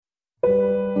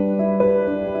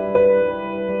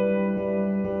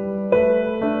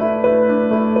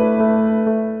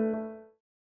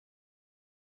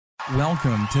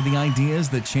Welcome to the Ideas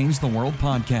That Change the World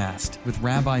podcast with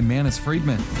Rabbi Manis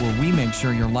Friedman, where we make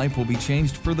sure your life will be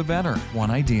changed for the better,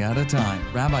 one idea at a time.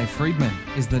 Rabbi Friedman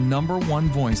is the #1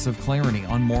 voice of clarity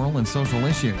on moral and social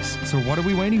issues. So what are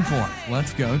we waiting for?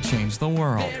 Let's go change the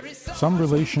world. Some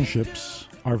relationships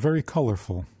are very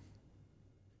colorful.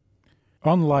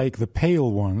 Unlike the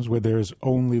pale ones where there's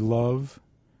only love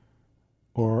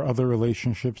or other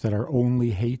relationships that are only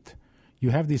hate, you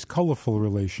have these colorful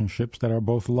relationships that are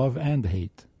both love and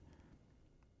hate.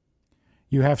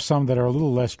 You have some that are a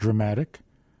little less dramatic.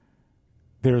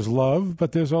 There's love,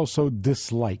 but there's also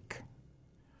dislike.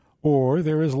 Or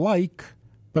there is like,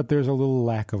 but there's a little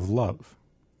lack of love.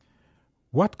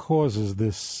 What causes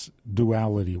this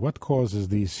duality? What causes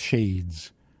these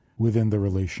shades within the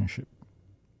relationship?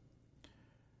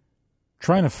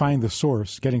 Trying to find the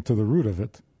source, getting to the root of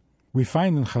it, we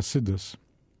find in Chassidus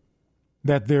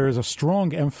that there is a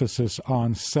strong emphasis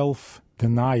on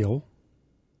self-denial,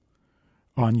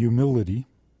 on humility,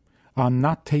 on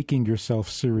not taking yourself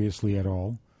seriously at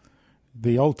all.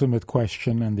 The ultimate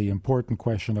question and the important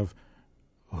question of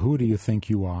who do you think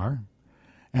you are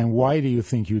and why do you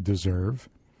think you deserve?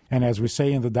 And as we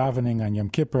say in the davening on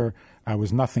Yom Kippur, I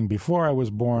was nothing before I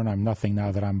was born, I'm nothing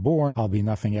now that I'm born, I'll be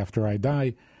nothing after I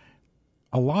die.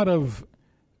 A lot of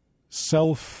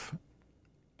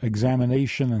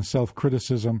self-examination and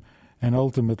self-criticism, and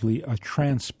ultimately a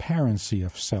transparency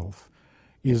of self,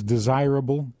 is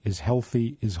desirable, is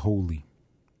healthy, is holy.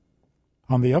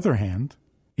 On the other hand,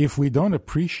 if we don't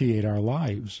appreciate our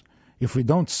lives, if we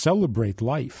don't celebrate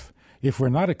life, if we're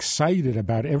not excited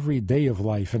about every day of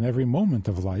life and every moment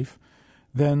of life,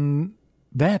 then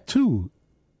that too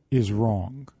is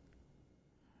wrong.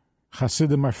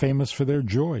 Hasidim are famous for their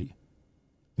joy,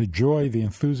 the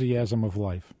enthusiasm of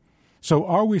life. So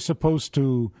are we supposed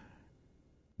to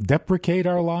deprecate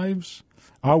our lives?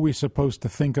 Are we supposed to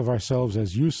think of ourselves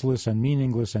as useless and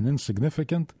meaningless and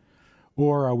insignificant?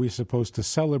 Or are we supposed to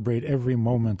celebrate every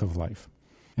moment of life?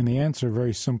 And the answer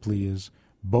very simply is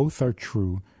both are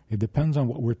true. It depends on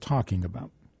what we're talking about.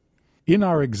 In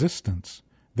our existence,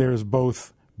 there is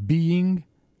both being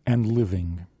and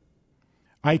living.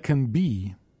 I can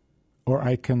be or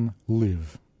I can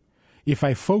live. If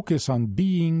I focus on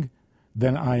being,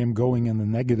 then I am going in the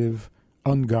negative,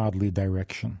 ungodly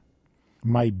direction.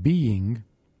 My being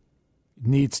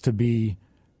needs to be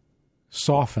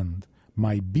softened.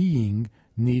 My being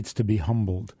needs to be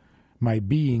humbled. My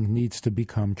being needs to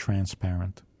become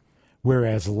transparent.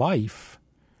 Whereas life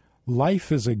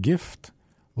is a gift.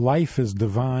 Life is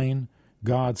divine.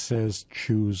 God says,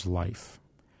 choose life.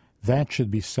 That should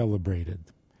be celebrated.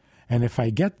 And if I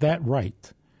get that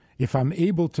right, if I'm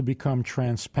able to become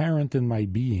transparent in my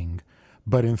being,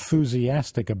 but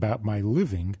enthusiastic about my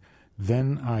living,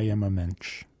 then I am a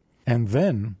mensch. And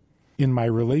then, in my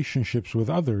relationships with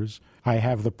others, I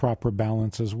have the proper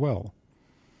balance as well.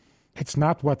 It's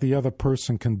not what the other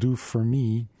person can do for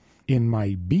me in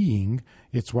my being,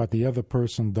 it's what the other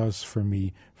person does for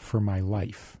me for my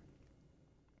life.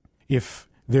 If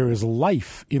there is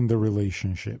life in the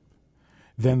relationship,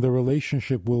 then the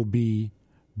relationship will be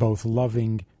both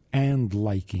loving and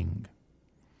liking.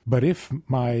 But if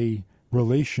my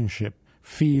relationship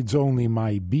feeds only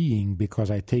my being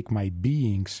because I take my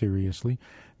being seriously,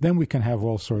 then we can have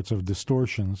all sorts of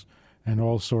distortions and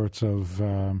all sorts of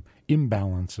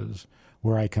imbalances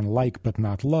where I can like but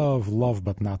not love, love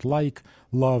but not like,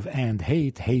 love and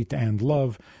hate, hate and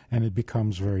love, and it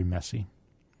becomes very messy.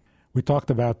 We talked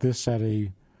about this at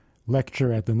a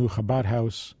lecture at the New Chabad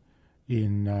House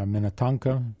in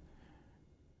Minnetonka,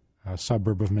 a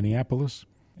suburb of Minneapolis,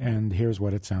 and here's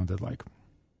what it sounded like.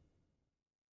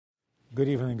 Good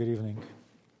evening, good evening.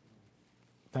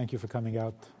 Thank you for coming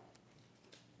out.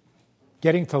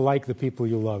 Getting to like the people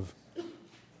you love.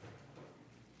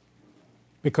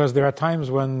 Because there are times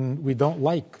when we don't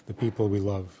like the people we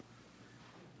love.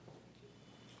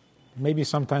 Maybe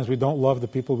sometimes we don't love the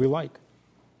people we like.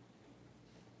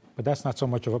 But that's not so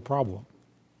much of a problem.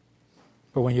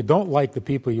 But when you don't like the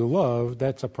people you love,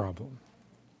 that's a problem.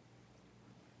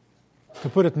 To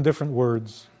put it in different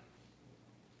words,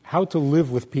 how to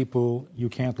live with people you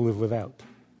can't live without.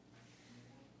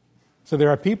 So there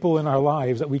are people in our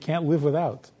lives that we can't live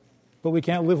without, but we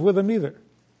can't live with them either.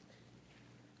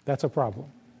 That's a problem.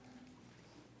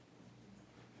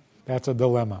 That's a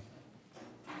dilemma.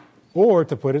 Or,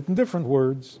 to put it in different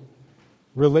words,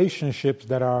 relationships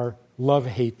that are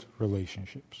love-hate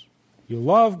relationships. You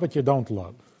love, but you don't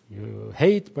love. You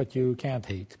hate, but you can't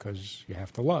hate because you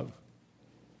have to love.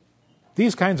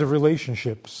 These kinds of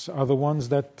relationships are the ones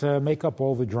that make up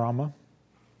all the drama.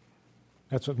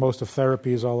 That's what most of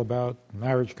therapy is all about,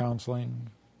 marriage counseling,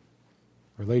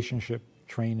 relationship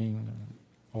training, and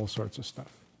all sorts of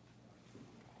stuff.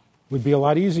 It would be a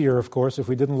lot easier, of course, if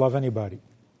we didn't love anybody.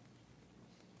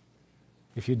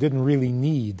 If you didn't really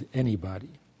need anybody.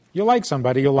 You like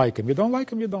somebody, you like him. You don't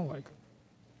like him, you don't like him.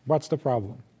 What's the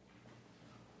problem?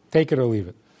 Take it or leave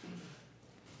it.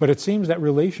 But it seems that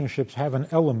relationships have an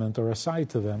element or a side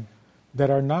to them that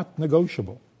are not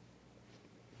negotiable.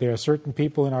 There are certain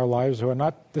people in our lives who are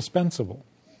not dispensable.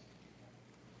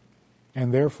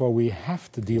 And therefore we have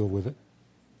to deal with it.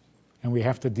 And we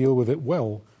have to deal with it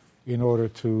well in order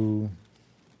to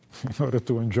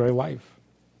enjoy life,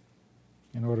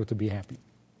 in order to be happy.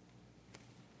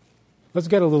 Let's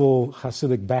get a little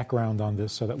Hasidic background on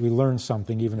this so that we learn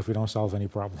something even if we don't solve any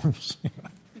problems.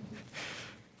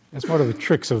 That's one of the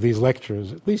tricks of these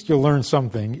lectures. At least you'll learn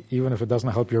something even if it doesn't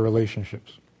help your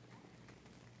relationships.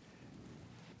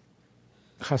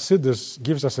 Hasidus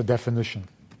gives us a definition.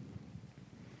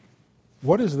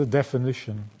 What is the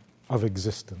definition of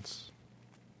existence?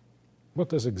 What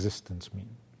does existence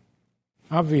mean?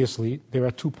 Obviously, there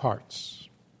are two parts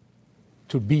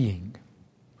to being.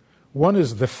 One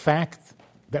is the fact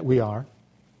that we are,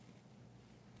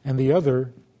 and the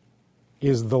other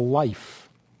is the life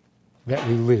that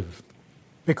we live.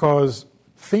 Because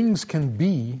things can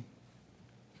be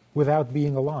without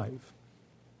being alive.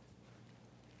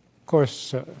 Of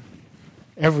course,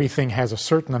 everything has a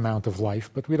certain amount of life,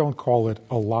 but we don't call it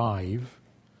alive.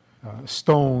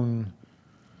 Stone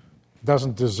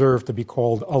doesn't deserve to be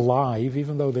called alive,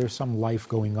 even though there's some life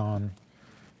going on.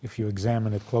 If you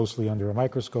examine it closely under a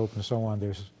microscope and so on,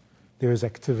 there's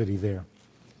activity there.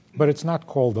 But it's not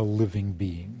called a living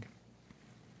being.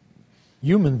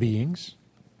 Human beings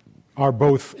are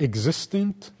both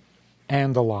existent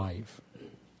and alive.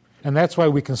 And that's why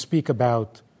we can speak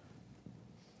about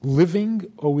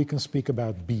living or we can speak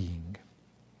about being.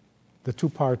 The two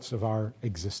parts of our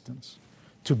existence.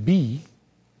 To be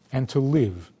and to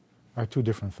live are two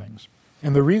different things.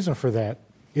 And the reason for that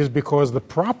is because the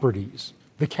properties,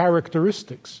 the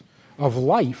characteristics of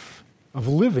life, of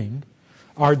living,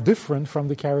 are different from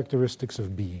the characteristics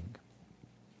of being.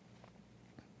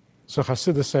 So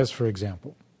Hasidus says, for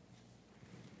example,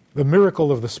 the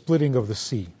miracle of the splitting of the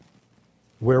sea,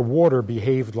 where water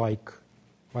behaved like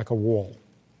a wall,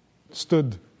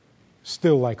 stood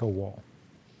still like a wall.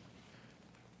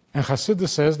 And Hasidus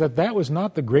says that was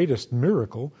not the greatest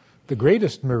miracle. The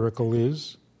greatest miracle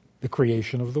is the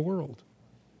creation of the world.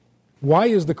 Why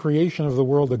is the creation of the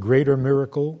world a greater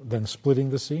miracle than splitting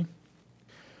the sea?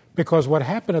 Because what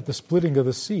happened at the splitting of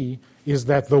the sea is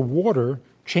that the water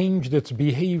changed its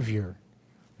behavior,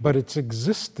 but its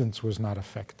existence was not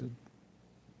affected.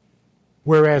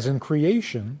 Whereas in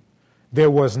creation,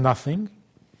 there was nothing,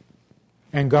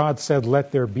 and God said,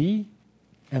 "Let there be,"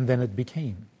 and then it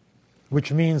became.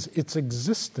 Which means its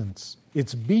existence,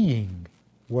 its being,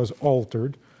 was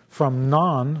altered from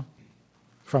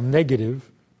negative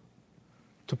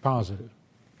to positive,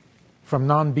 from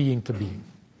non-being to being.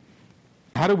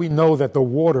 How do we know that the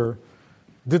water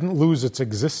didn't lose its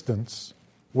existence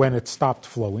when it stopped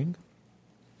flowing?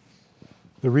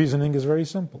 The reasoning is very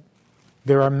simple.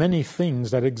 There are many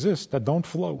things that exist that don't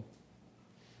flow.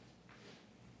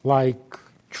 Like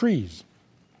trees.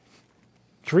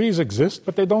 Trees exist,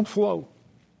 but they don't flow.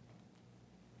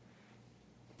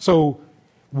 So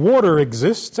water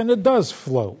exists and it does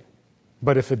flow.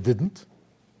 But if it didn't,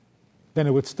 then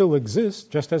it would still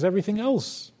exist just as everything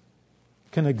else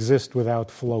can exist without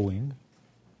flowing.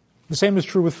 The same is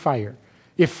true with fire.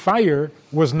 If fire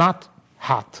was not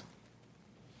hot,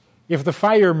 if the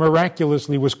fire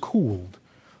miraculously was cooled,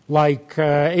 like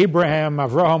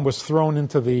Avraham was thrown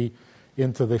into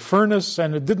the furnace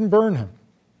and it didn't burn him,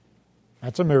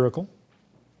 that's a miracle.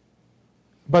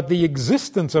 But the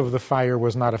existence of the fire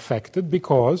was not affected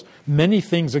because many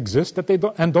things exist that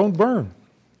don't burn,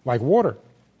 like water.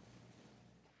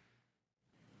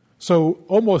 So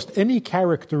almost any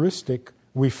characteristic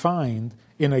we find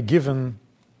in a given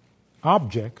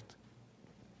object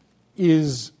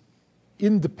is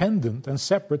independent and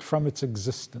separate from its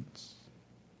existence.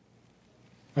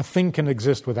 A thing can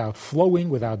exist without flowing,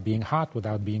 without being hot,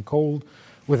 without being cold,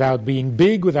 without being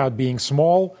big, without being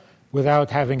small,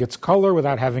 without having its color,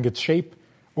 without having its shape.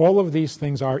 All of these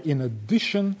things are in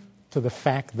addition to the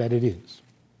fact that it is.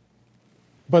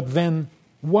 But then,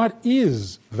 what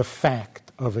is the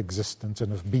fact of existence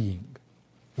and of being?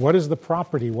 What is the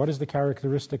property, what is the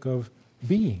characteristic of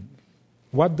being?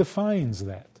 What defines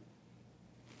that?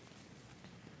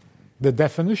 The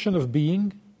definition of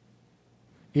being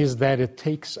is that it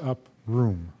takes up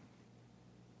room.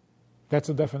 That's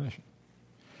the definition.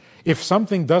 If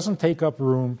something doesn't take up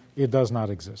room, it does not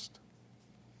exist.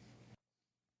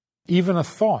 Even a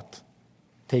thought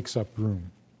takes up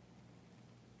room.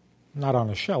 Not on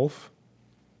a shelf,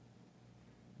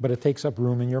 but it takes up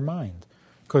room in your mind,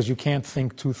 because you can't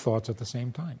think two thoughts at the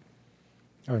same time,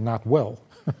 or not well.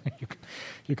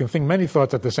 You can think many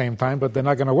thoughts at the same time, but they're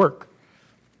not going to work.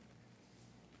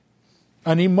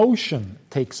 An emotion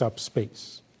takes up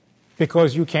space,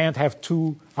 because you can't have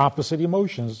two opposite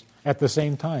emotions at the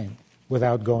same time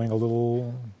without going a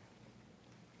little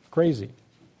crazy,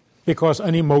 because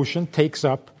an emotion takes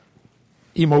up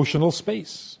emotional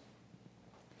space.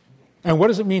 And what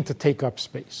does it mean to take up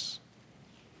space?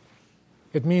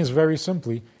 It means very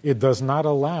simply, it does not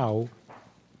allow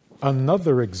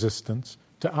another existence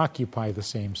to occupy the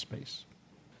same space.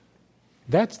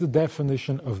 That's the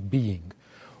definition of being.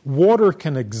 Water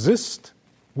can exist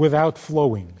without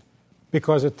flowing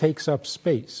because it takes up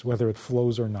space, whether it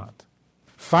flows or not.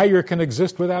 Fire can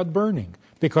exist without burning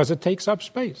because it takes up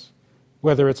space,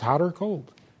 whether it's hot or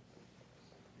cold.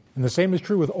 And the same is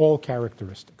true with all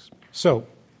characteristics. So,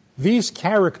 these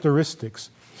characteristics,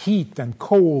 heat and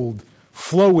cold,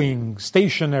 flowing,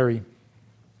 stationary,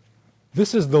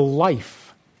 this is the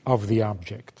life of the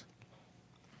object.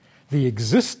 The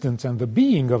existence and the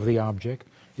being of the object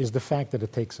is the fact that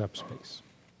it takes up space.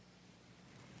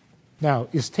 Now,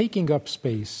 is taking up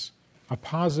space a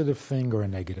positive thing or a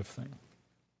negative thing?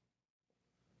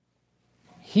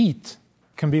 Heat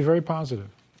can be very positive.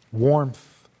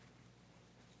 Warmth.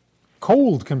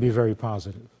 Cold can be very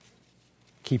positive.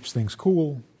 Keeps things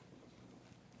cool.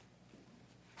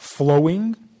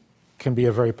 Flowing can be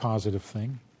a very positive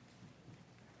thing.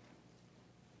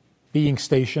 Being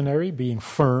stationary, being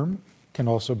firm, can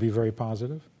also be very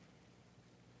positive.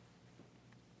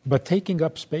 But taking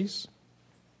up space,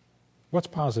 what's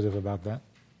positive about that?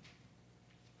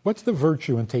 What's the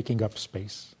virtue in taking up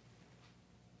space?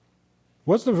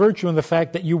 What's the virtue in the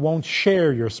fact that you won't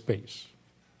share your space?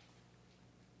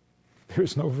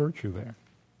 There's no virtue there.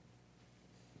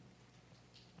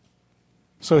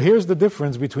 So here's the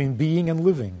difference between being and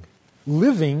living.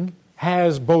 Living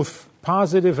has both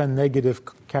positive and negative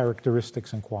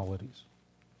characteristics and qualities.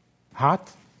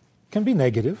 Hot can be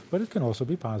negative, but it can also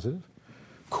be positive.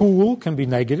 Cool can be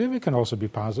negative, it can also be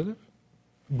positive.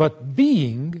 But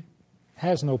being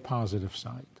has no positive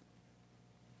side.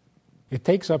 It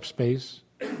takes up space,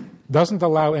 doesn't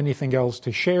allow anything else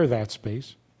to share that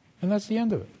space, and that's the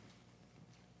end of it.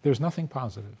 There's nothing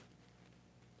positive.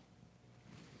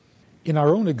 In our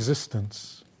own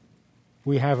existence,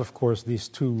 we have, of course, these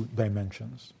two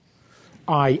dimensions.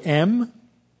 I am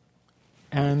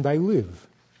and I live.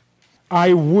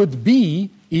 I would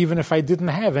be even if I didn't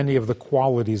have any of the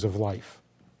qualities of life,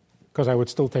 because I would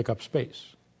still take up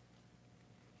space.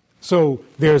 So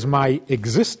there's my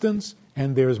existence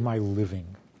and there's my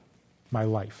living, my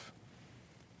life.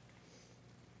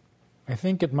 I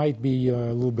think it might be a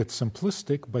little bit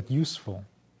simplistic, but useful.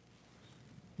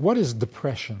 What is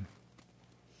depression?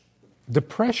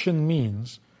 Depression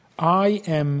means I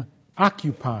am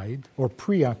occupied or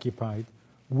preoccupied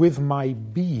with my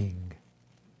being,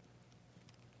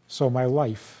 so my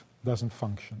life doesn't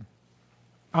function.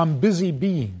 I'm busy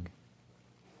being.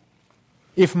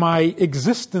 If my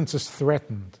existence is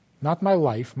threatened, not my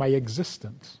life, my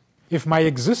existence. If my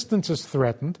existence is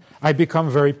threatened, I become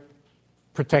very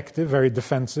protective, very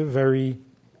defensive, very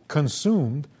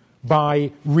consumed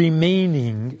by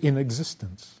remaining in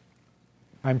existence.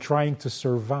 I'm trying to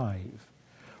survive.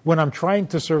 When I'm trying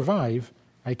to survive,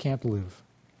 I can't live.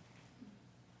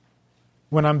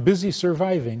 When I'm busy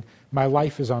surviving, my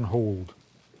life is on hold.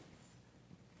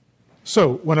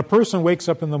 So, when a person wakes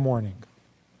up in the morning,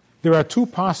 there are two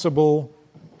possible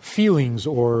feelings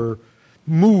or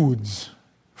moods,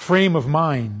 frame of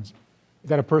mind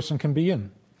that a person can be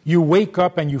in. You wake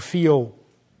up and you feel,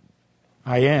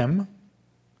 I am,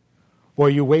 or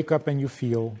you wake up and you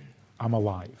feel, I'm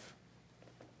alive.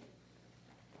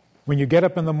 When you get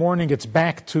up in the morning, it's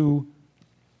back to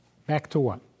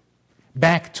what?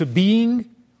 Back to being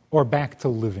or back to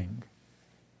living?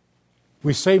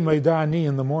 We say Moda Ani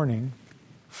in the morning,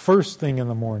 first thing in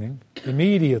the morning,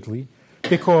 immediately,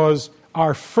 because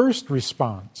our first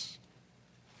response,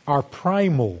 our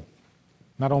primal,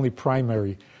 not only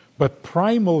primary, but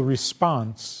primal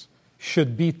response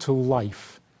should be to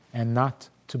life and not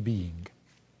to being.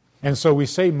 And so we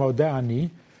say Moda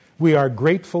Ani, we are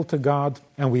grateful to God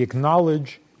and we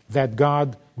acknowledge that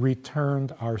God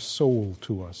returned our soul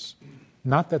to us.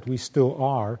 Not that we still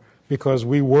are, because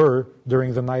we were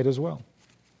during the night as well.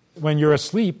 When you're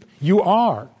asleep, you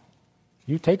are.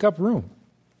 You take up room.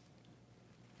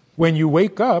 When you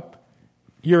wake up,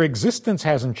 your existence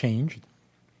hasn't changed.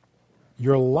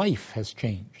 Your life has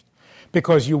changed.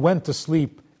 Because you went to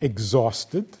sleep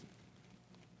exhausted,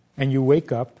 and you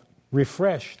wake up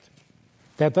refreshed.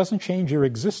 That doesn't change your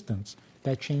existence,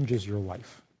 that changes your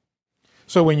life.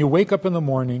 So when you wake up in the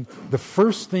morning, the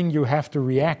first thing you have to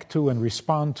react to and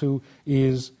respond to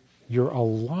is you're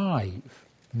alive,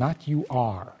 not you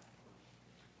are.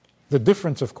 The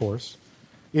difference, of course,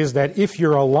 is that if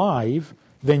you're alive,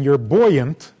 then you're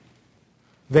buoyant,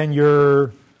 then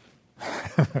you're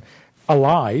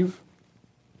alive.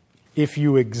 If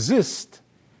you exist,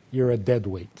 you're a dead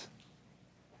weight.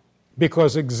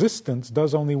 Because existence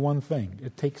does only one thing.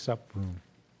 It takes up room.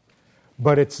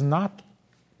 But it's not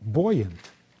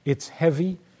buoyant. It's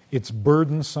heavy. It's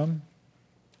burdensome.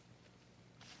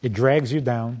 It drags you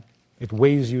down. It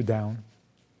weighs you down.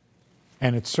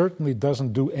 And it certainly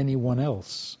doesn't do anyone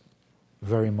else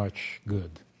very much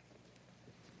good.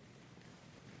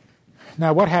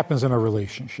 Now, what happens in a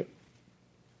relationship?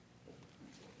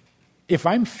 If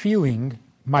I'm feeling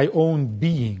my own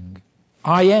being,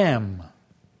 I am,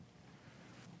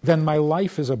 then my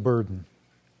life is a burden.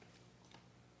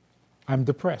 I'm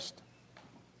depressed.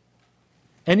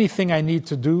 Anything I need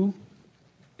to do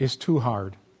is too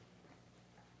hard,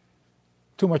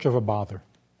 too much of a bother.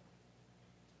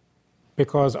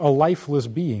 Because a lifeless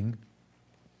being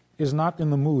is not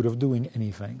in the mood of doing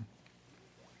anything.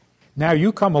 Now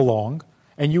you come along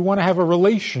and you want to have a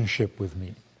relationship with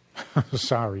me.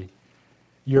 Sorry,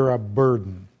 you're a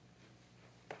burden.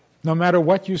 No matter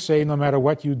what you say, no matter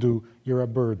what you do, you're a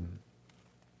burden.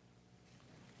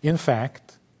 In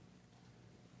fact,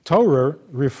 Torah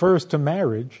refers to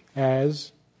marriage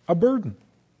as a burden.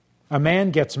 A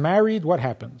man gets married, what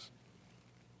happens?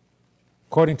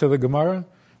 According to the Gemara,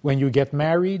 when you get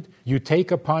married, you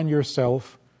take upon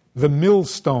yourself the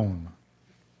millstone.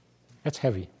 That's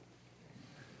heavy.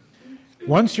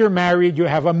 Once you're married, you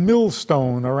have a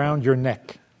millstone around your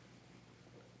neck.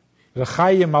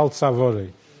 L'chaim al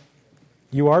tzavore.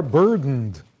 You are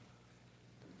burdened.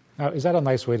 Now, is that a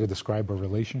nice way to describe a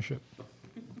relationship?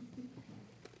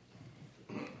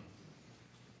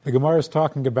 The Gemara is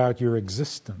talking about your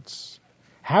existence.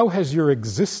 How has your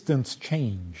existence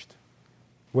changed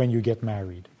when you get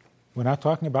married? We're not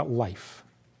talking about life.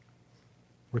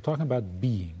 We're talking about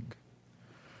being.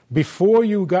 Before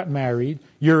you got married,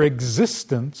 your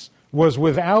existence was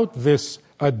without this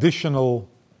additional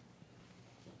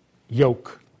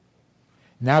yoke.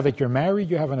 Now that you're married,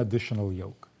 you have an additional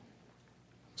yoke.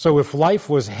 So if life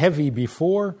was heavy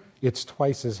before, it's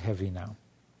twice as heavy now.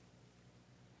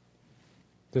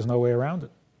 There's no way around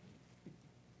it.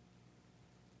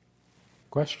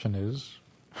 Question is,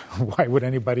 why would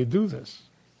anybody do this?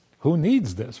 Who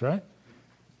needs this, right?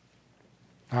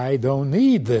 I don't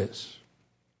need this.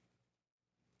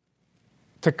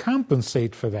 To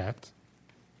compensate for that,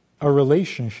 a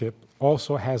relationship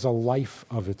also has a life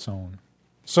of its own.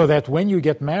 So that when you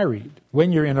get married,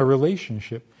 when you're in a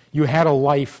relationship, you had a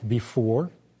life before,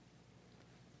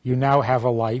 you now have a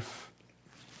life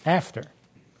after.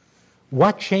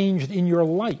 What changed in your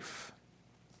life?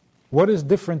 What is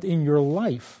different in your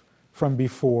life from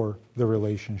before the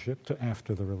relationship to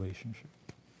after the relationship?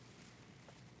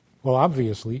 Well,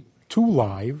 obviously, two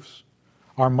lives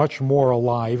are much more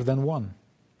alive than one.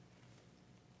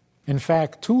 In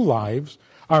fact, two lives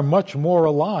are much more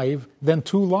alive than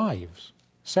two lives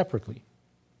separately.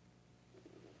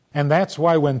 And that's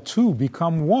why when two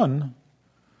become one,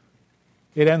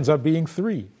 it ends up being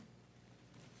three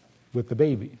with the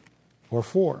baby, or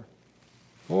 4,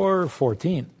 or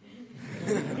 14.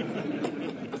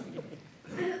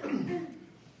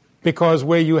 Because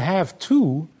where you have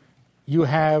two, you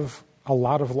have a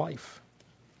lot of life.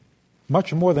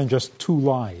 Much more than just two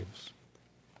lives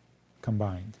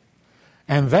combined.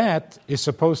 And that is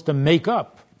supposed to make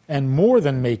up, and more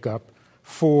than make up,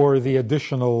 for the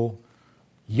additional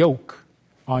yoke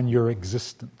on your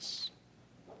existence.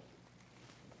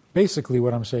 Basically,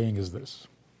 what I'm saying is this.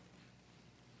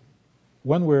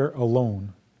 When we're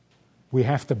alone, we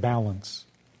have to balance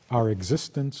our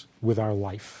existence with our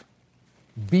life.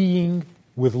 Being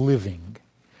with living.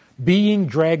 Being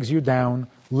drags you down,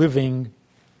 living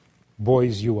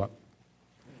buoys you up.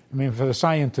 I mean, for the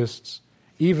scientists,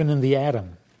 even in the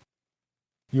atom,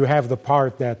 you have the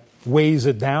part that weighs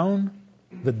it down,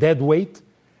 the dead weight,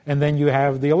 and then you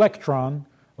have the electron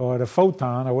or the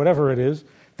photon or whatever it is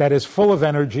that is full of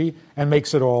energy and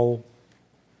makes it all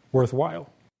worthwhile.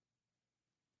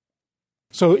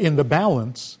 So in the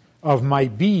balance of my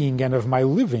being and of my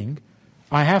living,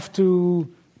 I have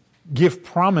to give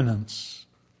prominence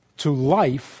to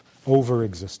life over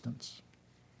existence.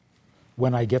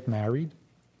 When I get married,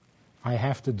 I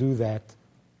have to do that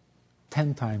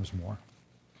 10 times more.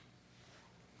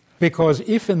 Because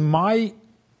if in my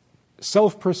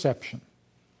self-perception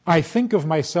I think of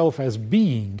myself as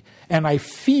being, and I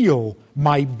feel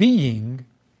my being,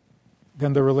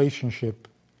 then the relationship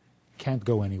can't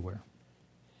go anywhere.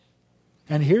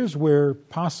 And here's where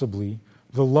possibly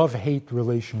the love-hate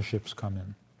relationships come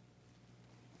in.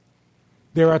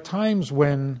 There are times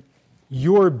when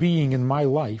your being in my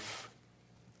life,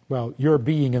 well, your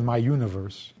being in my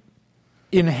universe,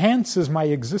 enhances my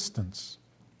existence,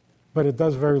 but it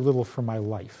does very little for my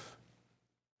life.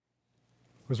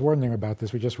 I was wondering about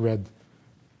this. We just read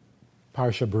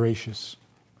Parsha Bereshis.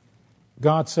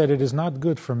 God said it is not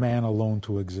good for man alone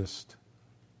to exist.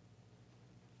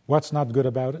 What's not good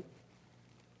about it?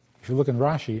 If you look in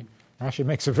Rashi, Rashi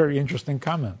makes a very interesting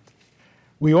comment.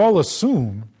 We all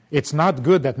assume it's not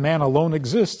good that man alone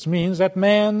exists means that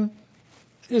man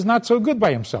is not so good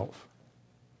by himself.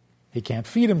 He can't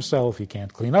feed himself. He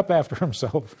can't clean up after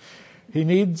himself. He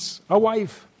needs a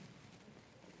wife.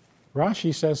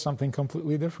 Rashi says something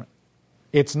completely different.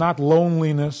 It's not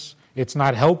loneliness. It's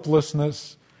not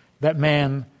helplessness that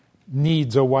man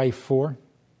needs a wife for.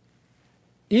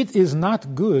 It is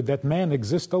not good that man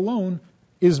exists alone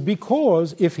is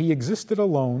because if he existed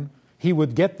alone, he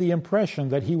would get the impression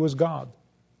that he was God.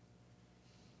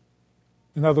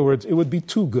 In other words, it would be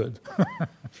too good.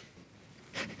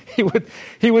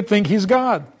 He would think he's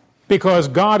God, because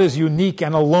God is unique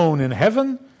and alone in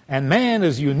heaven, and man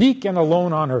is unique and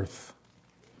alone on earth.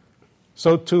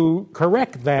 So to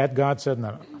correct that, God said,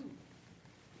 no,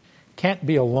 can't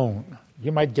be alone.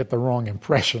 You might get the wrong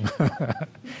impression.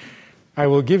 I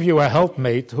will give you a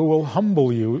helpmate who will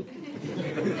humble you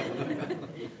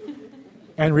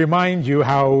and remind you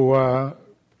how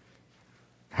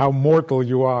mortal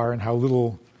you are and how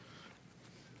little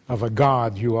of a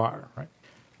God you are. Right?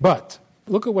 But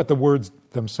look at what the words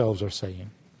themselves are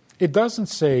saying. It doesn't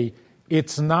say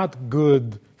it's not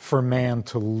good for man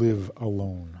to live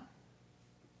alone.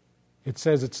 It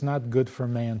says it's not good for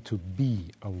man to be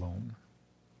alone.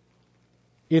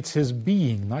 It's his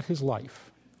being, not his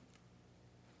life.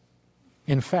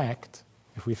 In fact,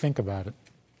 if we think about it,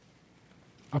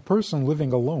 a person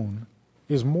living alone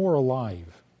is more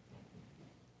alive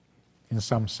in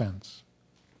some sense.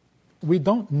 We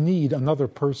don't need another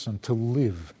person to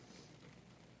live.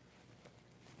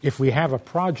 If we have a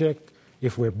project,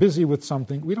 if we're busy with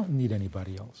something, we don't need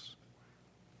anybody else.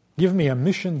 Give me a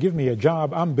mission, give me a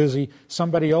job, I'm busy.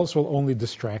 Somebody else will only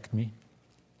distract me,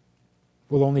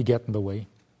 will only get in the way.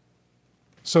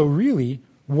 So really,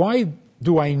 why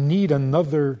do I need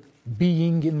another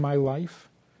being in my life?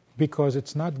 Because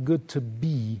it's not good to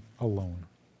be alone.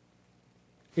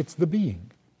 It's the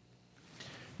being.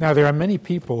 Now, there are many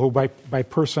people who, by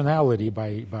personality,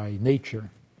 by nature,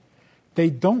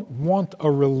 they don't want a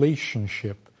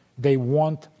relationship. They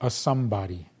want a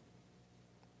somebody.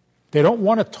 They don't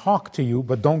want to talk to you,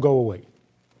 but don't go away.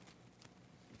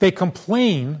 They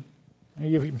complain.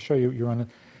 I'm sure you're on it.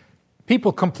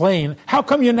 People complain, how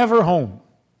come you're never home?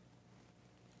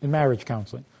 In marriage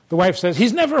counseling. The wife says,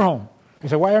 he's never home. I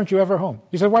said, why aren't you ever home?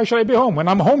 He said, why should I be home? When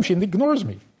I'm home, she ignores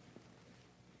me.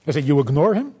 I said, you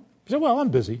ignore him? He said, well, I'm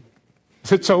busy. I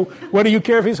said, so what do you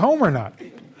care if he's home or not?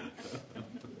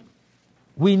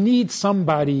 We need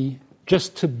somebody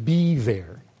just to be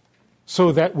there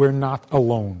so that we're not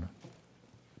alone.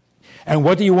 And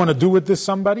what do you want to do with this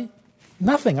somebody?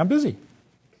 Nothing. I'm busy.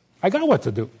 I got what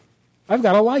to do. I've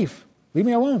got a life. Leave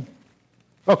me alone.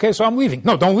 Okay, so I'm leaving.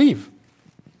 No, don't leave.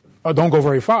 Oh, don't go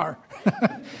very far.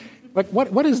 Like,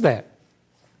 what is that?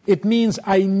 It means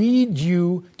I need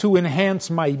you to enhance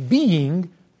my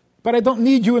being, but I don't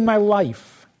need you in my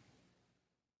life.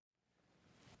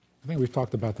 I think we've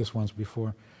talked about this once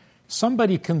before.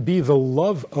 Somebody can be the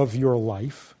love of your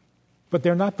life, but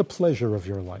they're not the pleasure of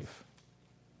your life.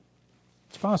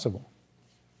 It's possible.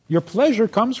 Your pleasure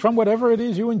comes from whatever it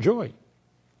is you enjoy.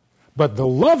 But the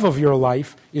love of your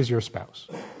life is your spouse.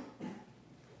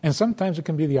 And sometimes it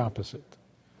can be the opposite.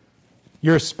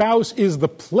 Your spouse is the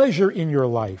pleasure in your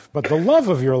life, but the love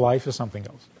of your life is something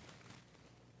else.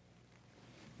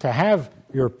 To have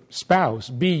your spouse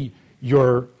be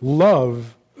your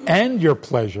love and your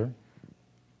pleasure,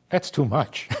 that's too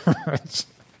much.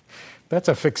 That's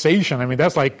a fixation. I mean,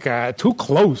 that's like too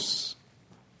close.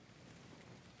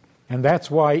 And that's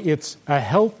why it's a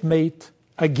helpmate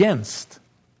against.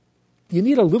 You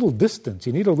need a little distance.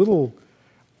 You need a little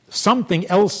something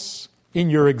else in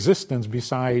your existence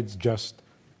besides just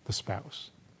the spouse.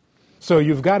 So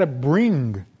you've got to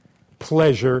bring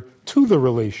pleasure to the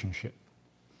relationship,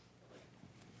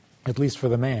 at least for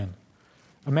the man.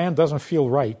 A man doesn't feel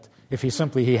right if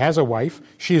he has a wife,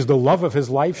 she is the love of his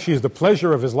life, she is the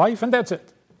pleasure of his life, and that's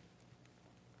it.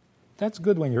 That's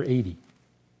good when you're 80,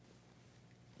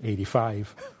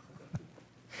 85.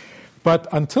 But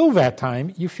until that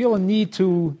time, you feel a need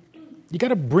to, you got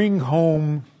to bring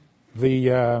home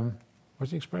the,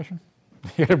 what's the expression?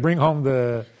 You got to bring home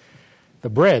the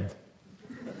bread.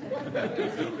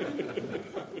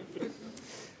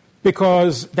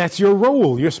 Because that's your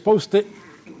role. You're supposed to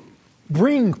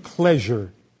bring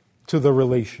pleasure to the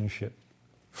relationship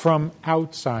from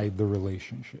outside the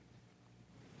relationship.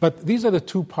 But these are the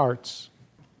two parts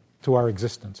to our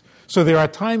existence. So there are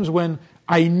times when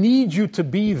I need you to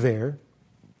be there,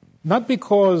 not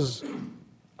because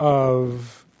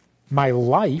of my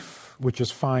life, which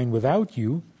is fine without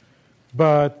you,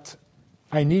 but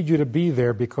I need you to be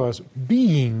there because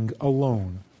being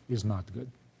alone is not good.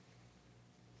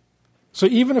 So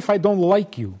even if I don't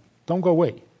like you, don't go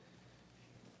away.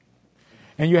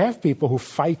 And you have people who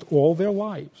fight all their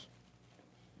lives.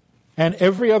 And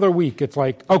every other week it's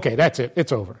like, okay, that's it,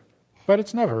 it's over. But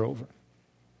it's never over.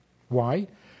 Why?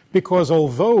 Because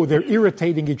although they're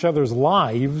irritating each other's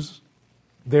lives,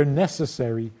 they're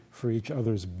necessary for each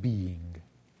other's being.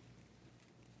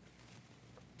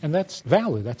 And that's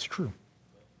valid, that's true.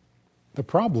 The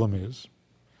problem is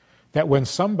that when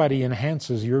somebody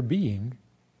enhances your being,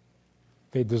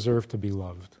 they deserve to be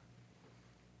loved.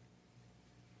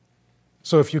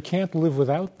 So if you can't live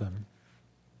without them,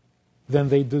 then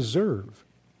they deserve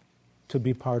to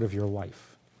be part of your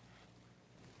life.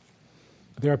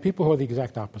 There are people who are the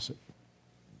exact opposite.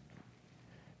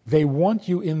 They want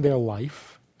you in their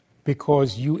life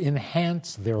because you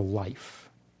enhance their life,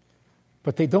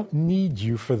 but they don't need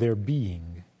you for their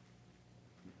being.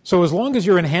 So as long as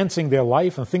you're enhancing their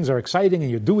life and things are exciting and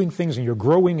you're doing things and you're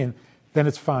growing, and then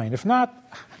it's fine. If not,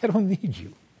 I don't need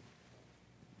you.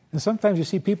 And sometimes you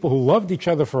see people who loved each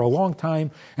other for a long time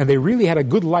and they really had a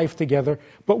good life together,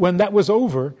 but when that was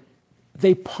over,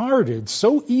 they parted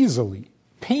so easily,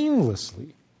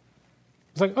 painlessly.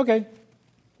 It's like, okay,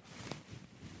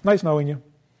 nice knowing you.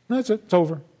 That's it, it's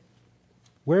over.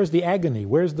 Where's the agony?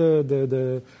 Where's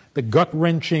the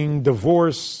gut-wrenching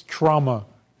divorce trauma?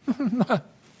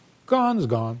 Gone is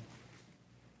gone.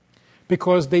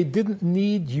 Because they didn't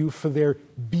need you for their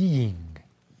being.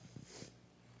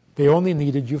 They only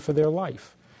needed you for their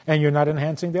life. And you're not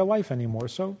enhancing their life anymore,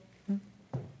 so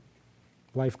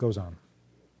life goes on.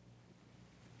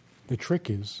 The trick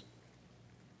is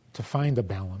to find a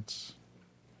balance.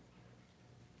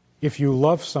 If you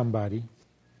love somebody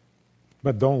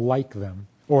but don't like them,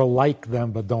 or like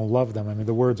them but don't love them, I mean,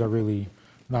 the words are really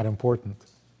not important.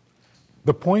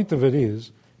 The point of it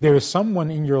is, there is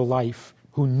someone in your life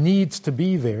who needs to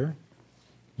be there,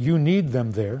 you need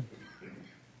them there,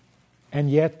 and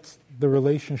yet the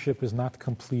relationship is not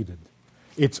completed.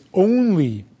 It's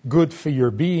only good for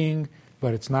your being,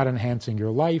 but it's not enhancing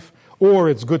your life, or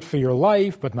it's good for your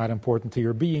life, but not important to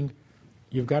your being.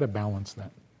 You've got to balance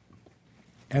that.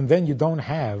 And then you don't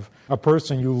have a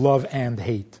person you love and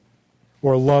hate,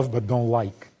 or love but don't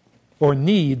like, or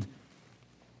need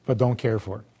but don't care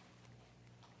for,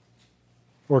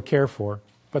 or care for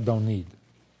but don't need.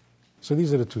 So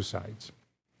these are the two sides.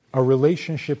 A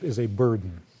relationship is a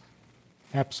burden.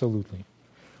 Absolutely.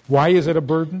 Why is it a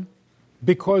burden?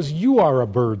 Because you are a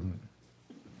burden.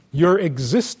 Your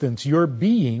existence, your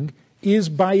being, is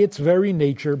by its very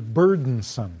nature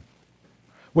burdensome.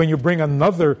 When you bring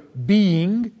another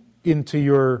being into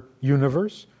your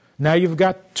universe, now you've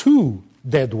got two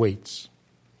dead weights.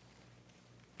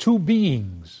 Two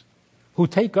beings who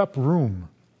take up room.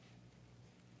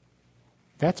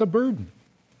 That's a burden.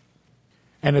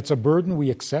 And it's a burden we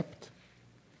accept.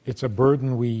 It's a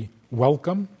burden we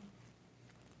welcome,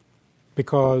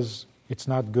 because it's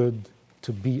not good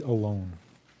to be alone.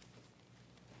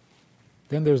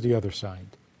 Then there's the other side.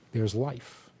 There's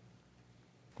life.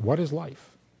 What is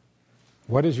life?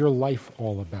 What is your life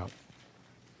all about?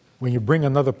 When you bring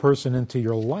another person into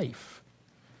your life,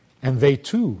 and they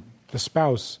too, the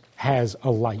spouse, has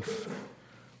a life.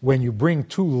 When you bring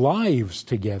two lives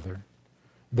together,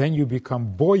 then you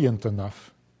become buoyant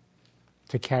enough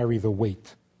to carry the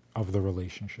weight of the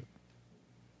relationship.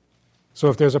 So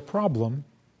if there's a problem,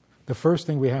 the first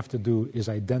thing we have to do is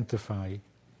identify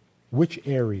which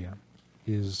area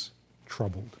is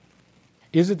troubled.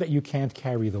 Is it that you can't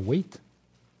carry the weight?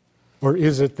 Or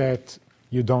is it that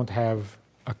you don't have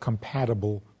a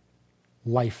compatible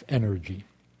life energy?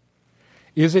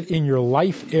 Is it in your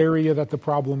life area that the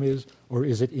problem is, or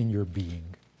is it in your being?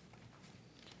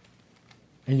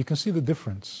 And you can see the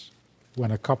difference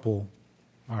when a couple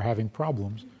are having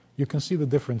problems. You can see the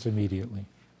difference immediately.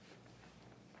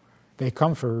 They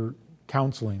come for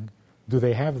counseling. Do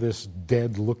they have this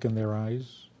dead look in their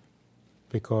eyes?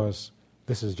 Because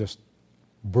this is just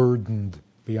burdened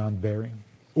beyond bearing.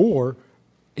 Or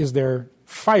is there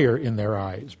fire in their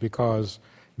eyes because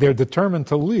they're determined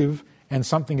to live and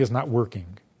something is not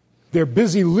working. They're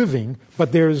busy living,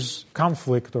 but there's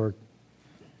conflict.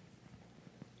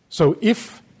 So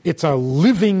if it's a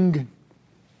living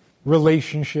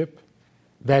relationship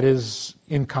that is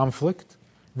in conflict,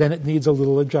 then it needs a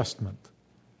little adjustment,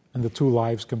 and the two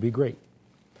lives can be great.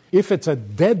 If it's a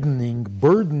deadening,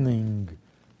 burdening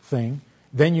thing,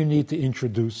 then you need to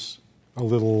introduce a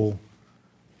little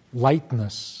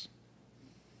lightness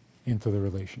into the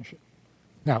relationship.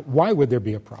 Now, why would there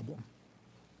be a problem?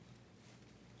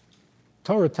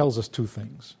 Torah tells us two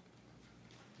things.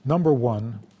 Number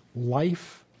one,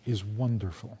 life is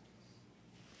wonderful.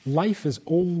 Life is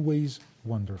always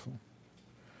wonderful.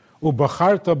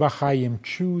 Ubacharta b'chayim,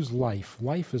 choose life.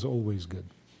 Life is always good.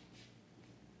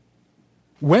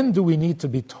 When do we need to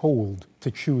be told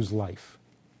to choose life?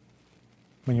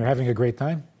 When you're having a great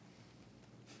time?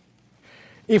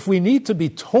 If we need to be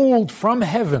told from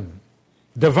heaven,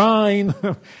 divine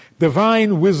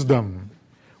wisdom,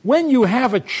 when you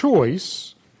have a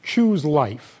choice, choose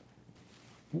life.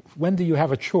 When do you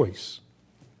have a choice?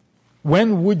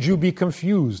 When would you be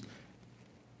confused?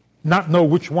 Not know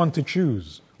which one to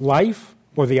choose? Life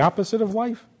or the opposite of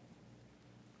life?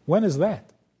 When is that?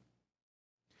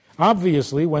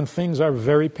 Obviously, when things are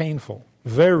very painful.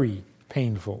 Very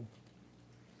painful.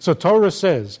 So Torah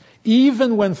says,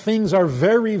 even when things are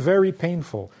very, very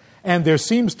painful, and there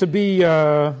seems to be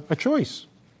a choice,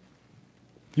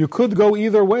 you could go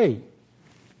either way.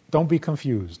 Don't be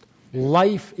confused.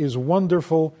 Life is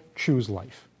wonderful. Choose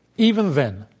life. Even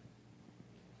then.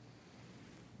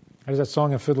 There's that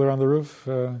song of Fiddler on the Roof.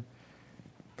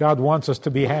 God wants us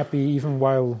to be happy even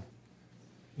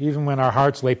when our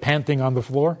hearts lay panting on the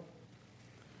floor.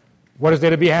 What is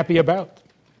there to be happy about?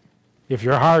 If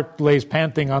your heart lays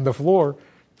panting on the floor,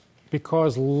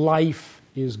 because life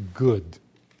is good.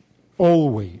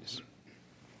 Always.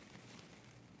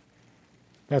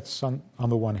 That's on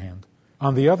the one hand.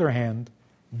 On the other hand,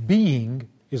 being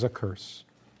is a curse.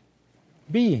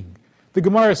 Being. The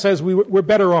Gemara says we're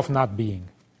better off not being.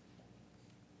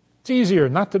 It's easier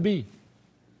not to be.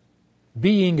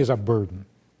 Being is a burden.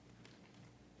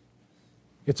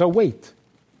 It's a weight.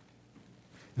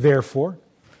 Therefore,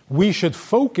 we should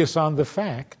focus on the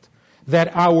fact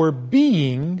that our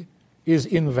being is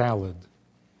invalid.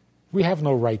 We have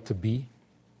no right to be.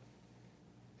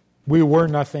 We were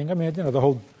nothing. I mean,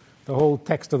 the whole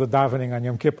text of the davening on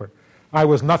Yom Kippur. I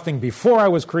was nothing before I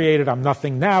was created. I'm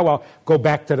nothing now. I'll go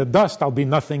back to the dust. I'll be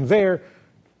nothing there.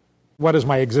 What is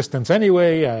my existence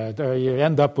anyway? You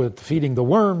end up with feeding the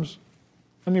worms.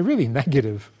 I mean, really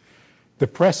negative,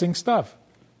 depressing stuff.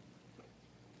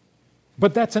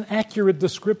 But that's an accurate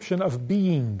description of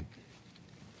being.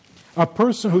 A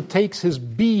person who takes his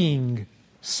being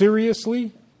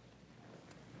seriously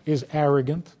is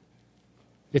arrogant.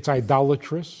 It's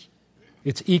idolatrous.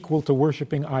 It's equal to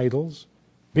worshiping idols.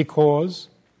 Because,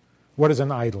 what is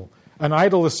an idol? An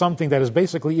idol is something that is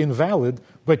basically invalid,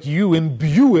 but you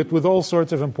imbue it with all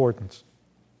sorts of importance.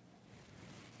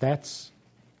 That's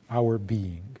our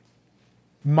being.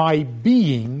 My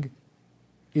being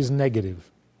is negative.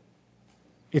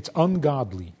 It's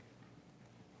ungodly.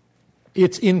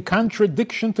 It's in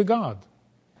contradiction to God.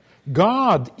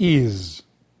 God is.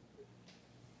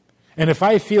 And if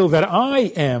I feel that I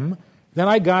am, then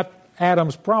I got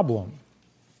Adam's problem.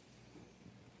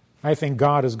 I think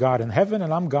God is God in heaven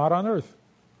and I'm God on earth.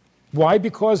 Why?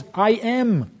 Because I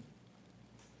am.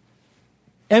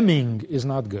 Emming is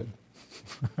not good.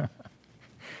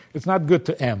 It's not good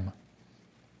to em.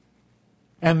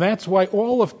 And that's why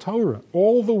all of Torah,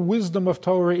 all the wisdom of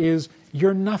Torah is,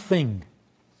 you're nothing.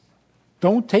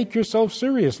 Don't take yourself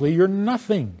seriously. You're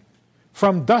nothing.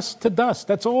 From dust to dust,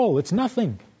 that's all. It's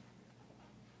nothing.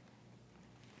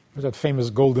 There's that famous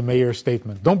Golda Meir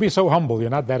statement. Don't be so humble. You're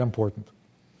not that important.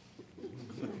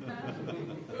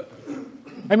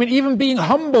 I mean, even being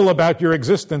humble about your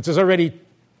existence is already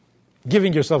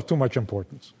giving yourself too much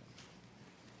importance.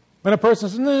 When a person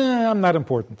says, nah, I'm not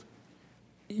important,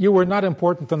 you were not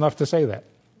important enough to say that.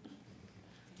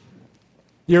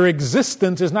 Your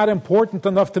existence is not important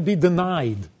enough to be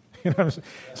denied. You know what I'm saying?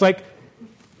 It's like,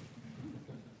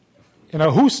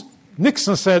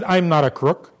 Nixon said, I'm not a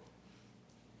crook.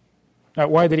 Now,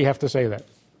 why did he have to say that?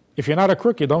 If you're not a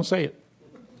crook, you don't say it.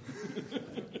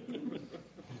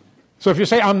 So if you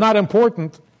say, I'm not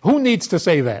important, who needs to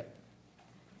say that?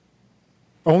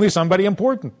 Only somebody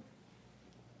important.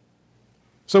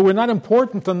 So we're not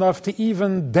important enough to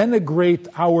even denigrate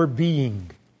our being.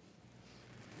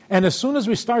 And as soon as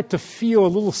we start to feel a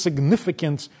little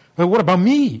significance, well, what about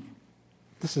me?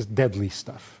 This is deadly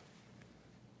stuff.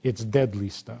 It's deadly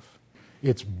stuff.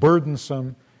 It's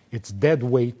burdensome, it's dead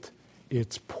weight,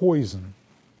 it's poison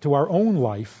to our own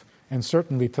life and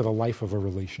certainly to the life of a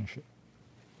relationship.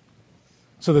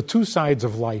 So the two sides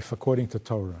of life, according to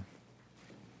Torah.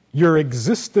 Your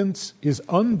existence is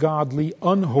ungodly,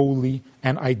 unholy,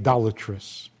 and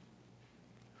idolatrous.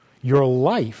 Your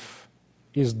life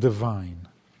is divine.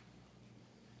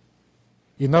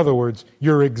 In other words,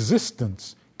 your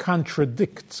existence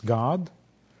contradicts God,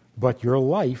 but your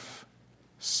life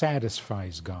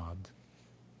satisfies God.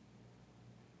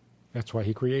 That's why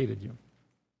He created you.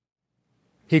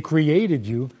 He created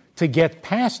you to get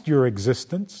past your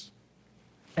existence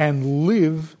and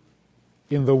live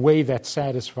in the way that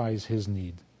satisfies His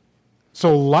need.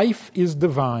 So life is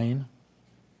divine,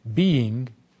 being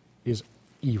is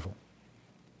evil.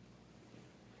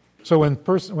 So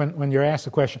when you're asked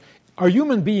the question, are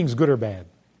human beings good or bad?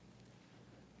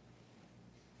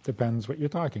 Depends what you're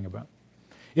talking about.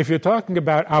 If you're talking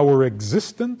about our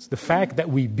existence, the fact that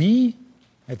we be,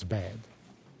 that's bad.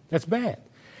 That's bad.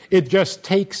 It just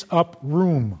takes up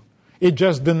room. It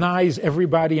just denies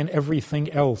everybody and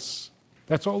everything else.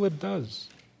 That's all it does.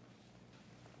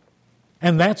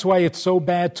 And that's why it's so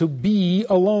bad to be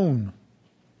alone.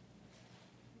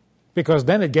 Because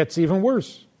then it gets even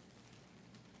worse.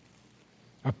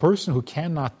 A person who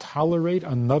cannot tolerate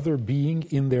another being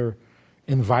in their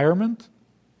environment,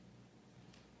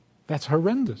 that's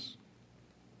horrendous.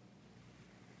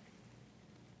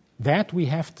 That we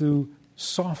have to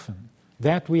soften.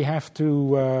 That we have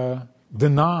to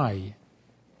deny.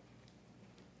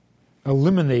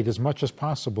 Eliminate as much as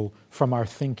possible from our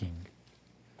thinking.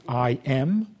 I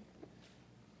am.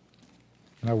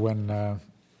 Now, when the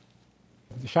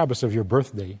Shabbos of your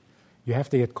birthday, you have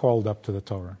to get called up to the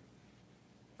Torah.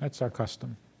 That's our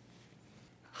custom.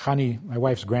 Chani, my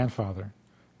wife's grandfather,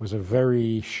 was a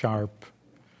very sharp,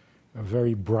 a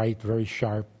very bright, very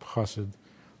sharp chassid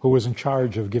who was in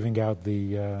charge of giving out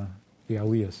the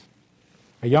aliyahs.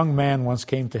 A young man once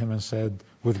came to him and said,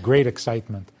 with great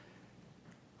excitement,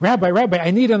 Rabbi,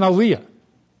 I need an aliyah.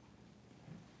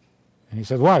 And he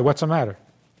said, why? What's the matter?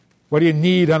 What do you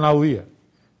need an aliyah?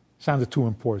 Sounded too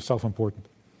important, self-important.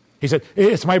 He said,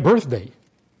 it's my birthday.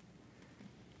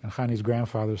 And Chani's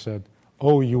grandfather said,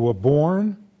 oh, you were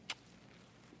born?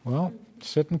 Well,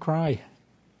 sit and cry.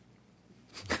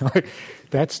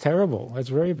 That's terrible. That's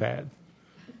very bad.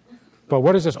 But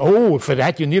what is this? Oh, for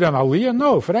that you need an aliyah?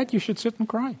 No, for that you should sit and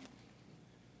cry.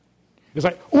 It's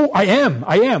like, oh, I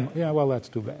am. Yeah, well, that's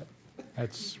too bad.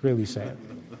 That's really sad.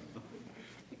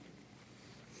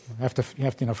 You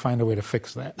have to find a way to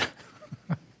fix that.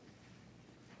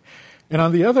 And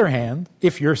on the other hand,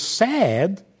 if you're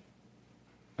sad,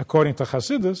 according to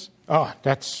Chassidus,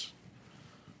 that's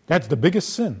the biggest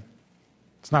sin.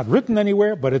 It's not written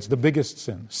anywhere, but it's the biggest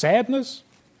sin. Sadness,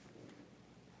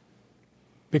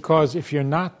 because if you're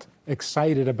not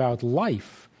excited about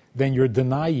life, then you're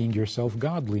denying yourself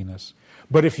godliness.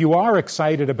 But if you are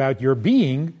excited about your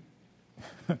being,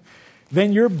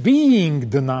 then your being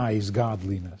denies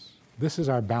godliness. This is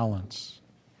our balance.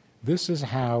 This is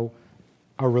how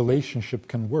a relationship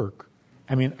can work.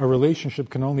 I mean, a relationship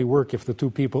can only work if the two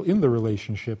people in the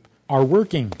relationship are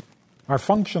working, are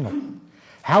functional.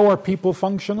 How are people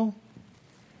functional?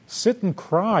 Sit and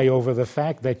cry over the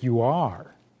fact that you are,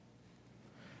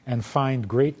 and find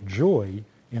great joy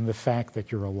in the fact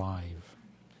that you're alive.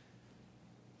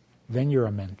 Then you're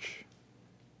a mensch.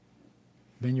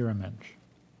 Then you're a mensch.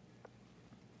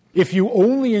 If you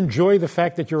only enjoy the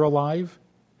fact that you're alive,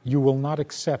 you will not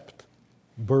accept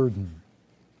burden.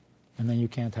 And then you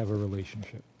can't have a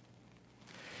relationship.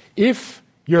 If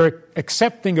you're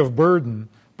accepting of burden,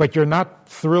 but you're not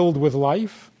thrilled with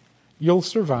life, you'll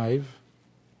survive.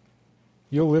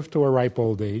 You'll live to a ripe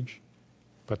old age,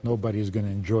 but nobody's going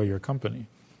to enjoy your company.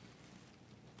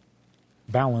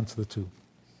 Balance the two.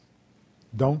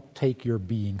 Don't take your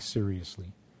being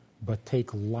seriously, but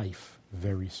take life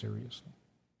very seriously.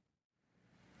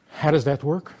 How does that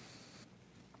work?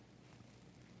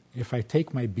 If I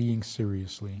take my being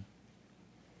seriously,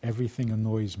 everything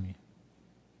annoys me,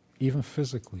 even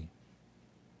physically.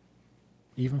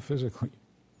 Even physically.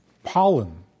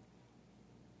 Pollen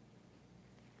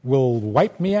will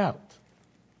wipe me out.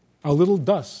 A little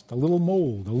dust, a little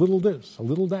mold, a little this, a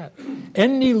little that.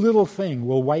 Any little thing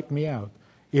will wipe me out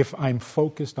if I'm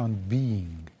focused on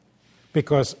being,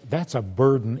 because that's a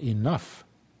burden enough.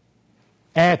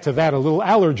 Add to that a little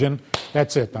allergen,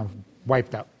 that's it, I'm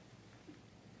wiped out.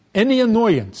 Any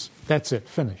annoyance, that's it,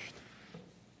 finished.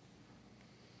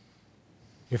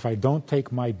 If I don't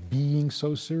take my being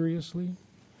so seriously,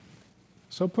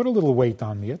 so put a little weight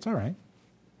on me, it's all right.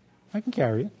 I can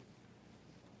carry it.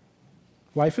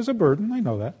 Life is a burden, I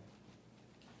know that.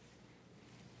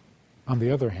 On the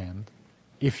other hand,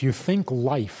 if you think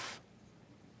life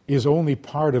is only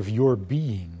part of your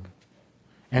being,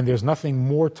 and there's nothing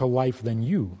more to life than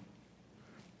you,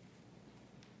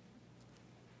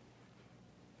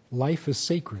 life is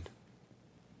sacred.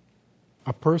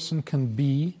 A person can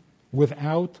be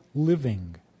without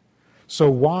living.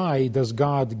 So why does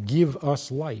God give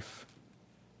us life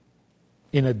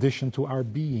in addition to our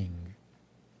being?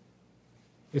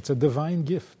 It's a divine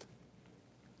gift.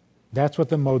 That's what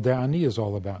the Modeh Ani is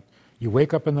all about. You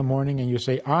wake up in the morning and you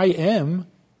say, I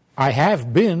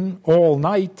have been all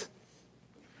night,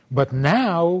 but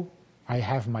now I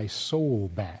have my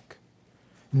soul back.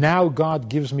 Now God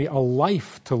gives me a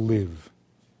life to live.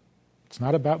 It's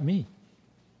not about me.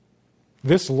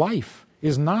 This life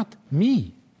is not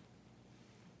me.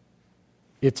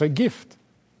 It's a gift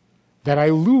that I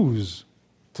lose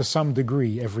to some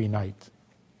degree every night,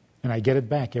 and I get it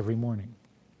back every morning.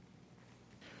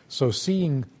 So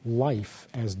seeing life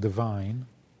as divine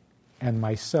and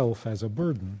myself as a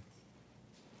burden,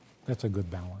 that's a good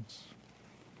balance.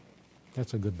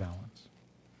 That's a good balance.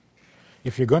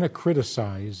 If you're going to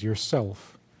criticize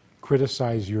yourself,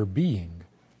 criticize your being,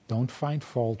 don't find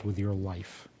fault with your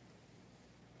life.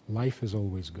 Life is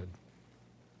always good.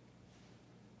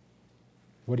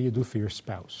 What do you do for your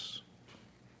spouse?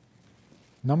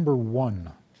 Number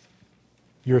one,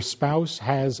 your spouse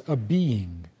has a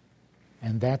being,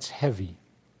 and that's heavy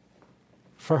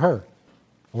for her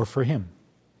or for him.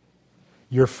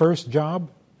 Your first job,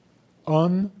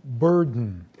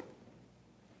 unburden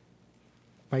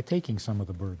by taking some of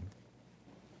the burden.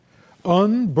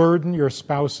 Unburden your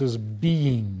spouse's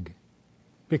being,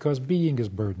 because being is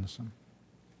burdensome.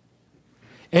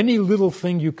 Any little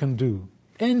thing you can do,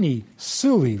 any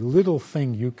silly little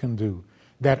thing you can do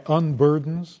that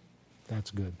unburdens, that's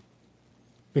good.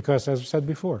 Because, as I said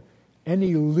before,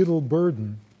 any little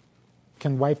burden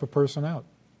can wipe a person out.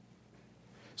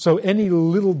 So any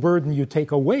little burden you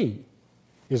take away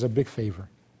is a big favor,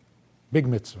 big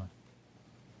mitzvah.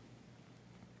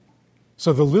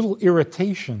 So the little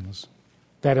irritations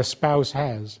that a spouse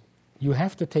has, you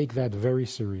have to take that very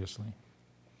seriously.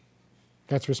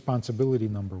 That's responsibility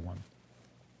number one.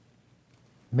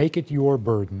 Make it your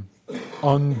burden.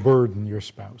 Unburden your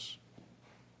spouse.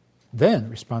 Then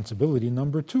responsibility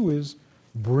number two is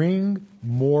bring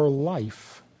more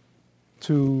life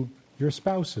to your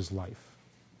spouse's life.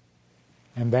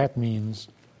 And that means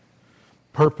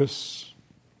purpose,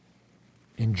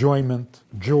 enjoyment,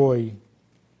 joy.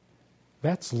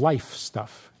 That's life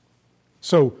stuff.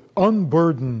 So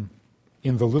unburden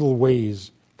in the little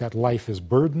ways that life is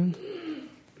burdened,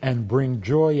 and bring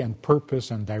joy and purpose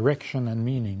and direction and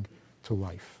meaning to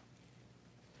life.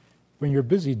 When you're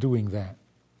busy doing that,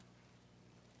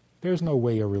 there's no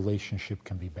way a relationship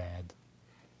can be bad.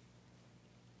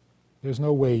 There's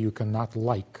no way you can not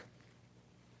like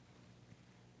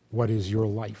what is your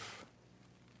life.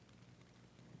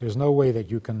 There's no way that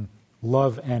you can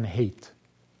love and hate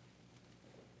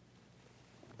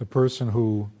the person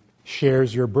who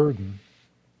shares your burden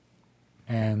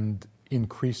and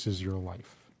increases your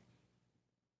life.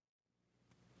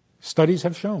 Studies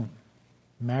have shown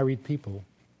married people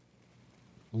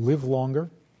live longer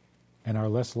and are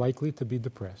less likely to be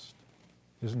depressed.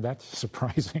 Isn't that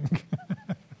surprising?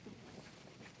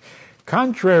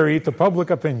 Contrary to public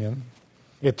opinion,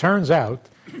 it turns out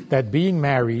that being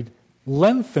married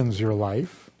lengthens your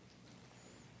life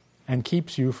and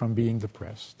keeps you from being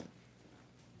depressed.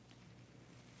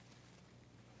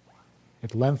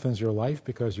 It lengthens your life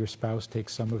because your spouse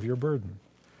takes some of your burden.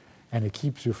 And it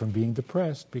keeps you from being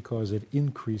depressed because it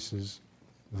increases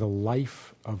the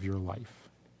life of your life,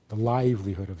 the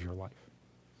livelihood of your life.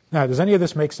 Now, does any of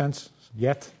this make sense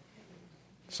yet,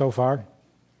 so far?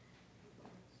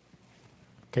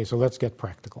 Okay, so let's get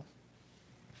practical.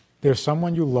 There's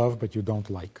someone you love but you don't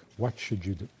like. What should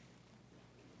you do?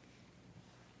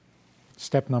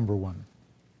 Step number one,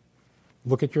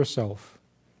 look at yourself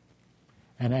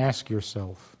and ask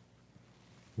yourself,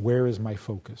 where is my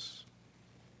focus?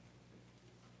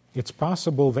 It's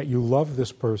possible that you love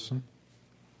this person,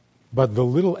 but the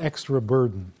little extra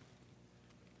burden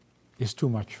is too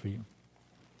much for you.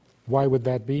 Why would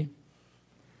that be?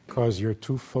 Because you're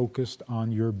too focused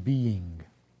on your being.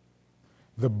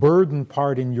 The burden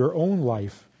part in your own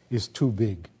life is too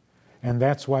big. And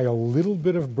that's why a little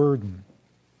bit of burden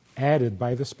added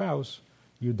by the spouse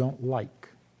you don't like.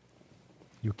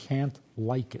 You can't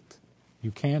like it.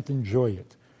 You can't enjoy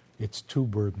it. It's too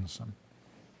burdensome.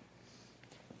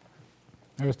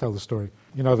 I always tell the story.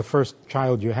 You know, the first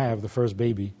child you have, the first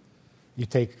baby, you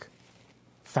take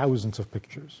thousands of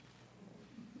pictures.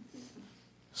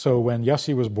 So when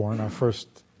Yossi was born, our first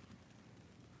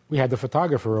We had the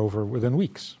photographer over within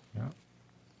weeks,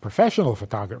 professional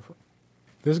photographer.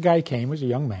 This guy came, was a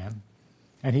young man,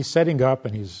 and he's setting up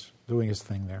and he's doing his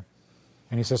thing there.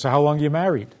 And he says, so how long are you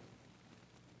married?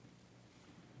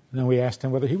 And then we asked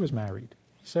him whether he was married.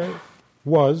 He said,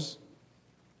 was.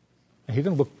 And he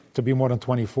didn't look to be more than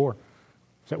 24. He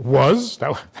said, was?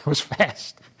 That was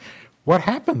fast. What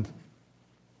happened?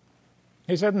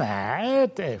 He said, nah,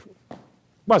 it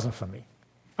wasn't for me.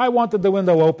 I wanted the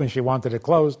window open, she wanted it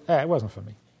closed. It wasn't for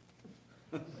me.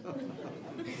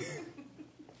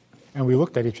 And we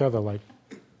looked at each other like,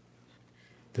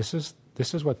 this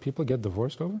is what people get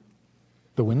divorced over?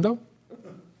 The window?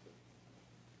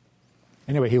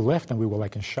 Anyway, he left and we were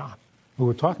like in shock. We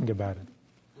were talking about it.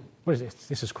 What is this?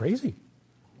 This is crazy.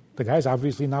 The guy's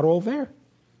obviously not all there.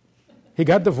 He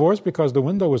got divorced because the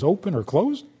window was open or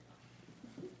closed.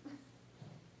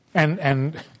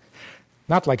 And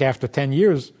not like after 10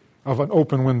 years of an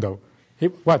open window.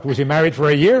 Was he married for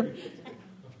a year?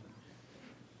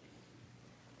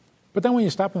 But then when you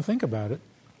stop and think about it,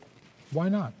 why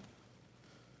not?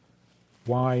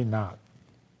 Why not?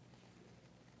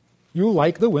 You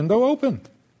like the window open.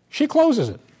 She closes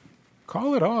it.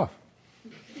 Call it off.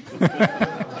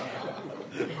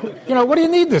 What do you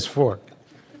need this for?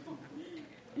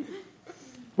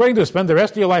 What are you going to spend the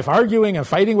rest of your life arguing and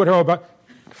fighting with her about?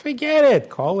 Forget it.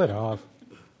 Call it off.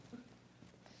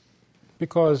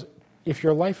 Because if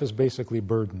your life is basically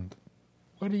burdened,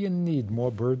 what do you need?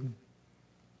 More burden?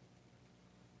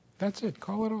 That's it.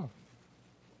 Call it off.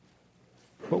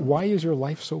 But why is your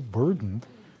life so burdened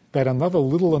that another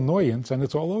little annoyance and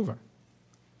it's all over?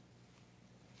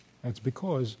 That's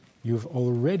because you've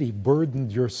already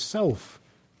burdened yourself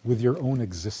with your own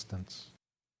existence.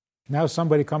 Now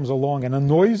somebody comes along and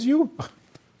annoys you,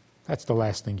 that's the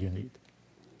last thing you need.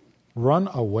 Run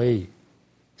away.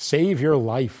 Save your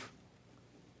life.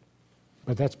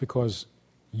 But that's because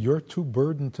you're too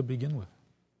burdened to begin with.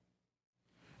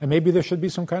 And maybe there should be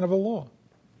some kind of a law.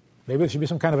 Maybe there should be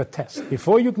some kind of a test.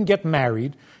 Before you can get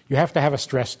married, you have to have a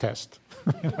stress test.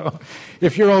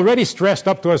 If you're already stressed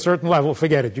up to a certain level,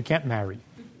 forget it, you can't marry.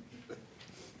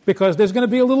 Because there's going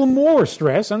to be a little more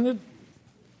stress and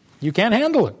you can't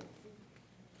handle it.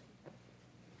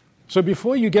 So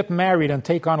before you get married and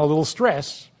take on a little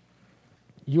stress,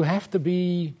 you have to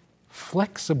be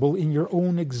flexible in your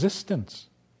own existence,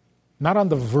 not on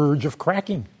the verge of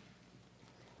cracking.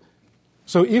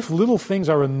 So if little things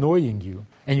are annoying you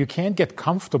and you can't get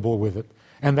comfortable with it,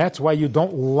 and that's why you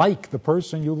don't like the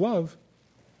person you love,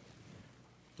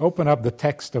 open up the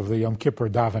text of the Yom Kippur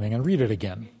davening and read it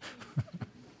again.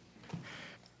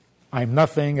 I'm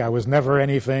nothing, I was never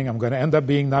anything, I'm going to end up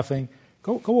being nothing.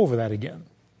 Go over that again.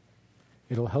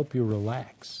 It'll help you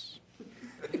relax.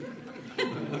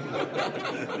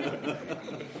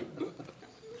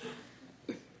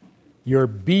 Your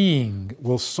being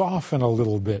will soften a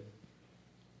little bit.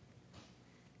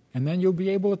 And then you'll be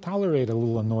able to tolerate a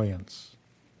little annoyance.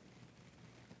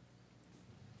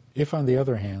 If, on the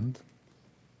other hand,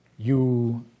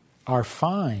 you are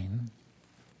fine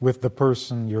with the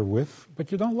person you're with,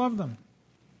 but you don't love them.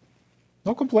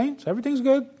 No complaints, everything's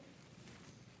good.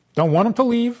 Don't want them to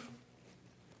leave,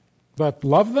 but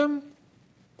love them?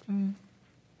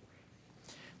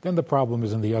 Then the problem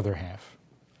is in the other half.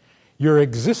 Your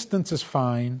existence is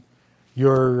fine,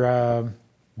 your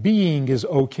being is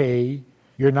okay,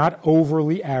 you're not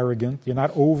overly arrogant, you're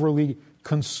not overly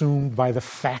consumed by the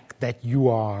fact that you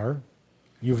are.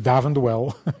 You've davened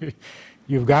well,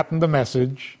 you've gotten the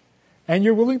message, and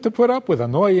you're willing to put up with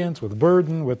annoyance, with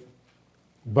burden,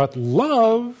 but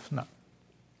love, no.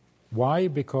 Why?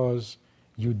 Because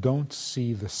you don't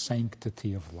see the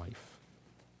sanctity of life.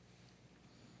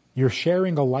 You're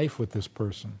sharing a life with this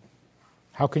person.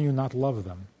 How can you not love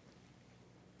them?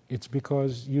 It's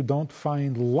because you don't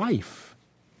find life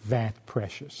that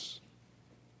precious.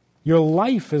 Your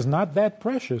life is not that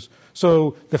precious.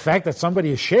 So the fact that somebody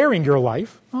is sharing your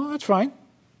life, oh, that's fine.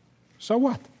 So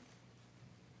what?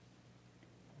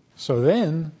 So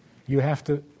then you have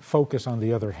to focus on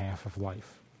the other half of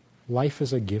life. Life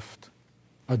is a gift,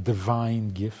 a divine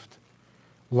gift.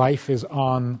 Life is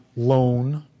on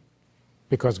loan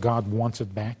because God wants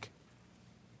it back.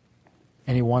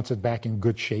 And He wants it back in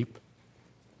good shape.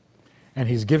 And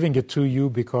He's giving it to you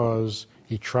because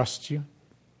He trusts you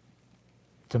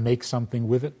to make something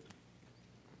with it,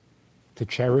 to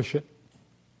cherish it,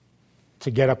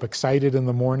 to get up excited in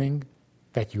the morning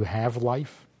that you have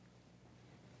life,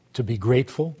 to be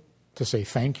grateful, to say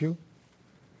thank you.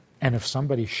 And if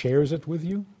somebody shares it with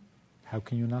you, how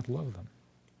can you not love them?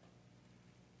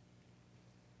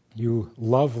 You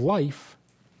love life,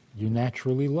 you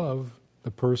naturally love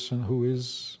the person who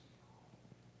is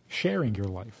sharing your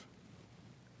life.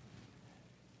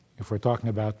 If we're talking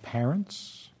about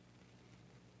parents,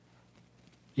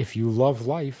 if you love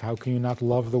life, how can you not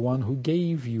love the one who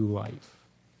gave you life?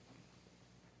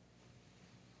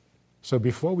 So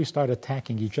before we start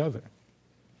attacking each other,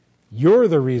 you're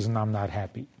the reason I'm not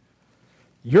happy,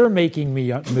 you're making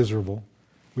me miserable,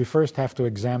 we first have to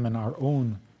examine our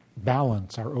own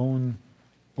balance, our own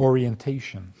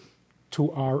orientation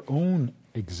to our own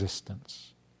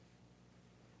existence.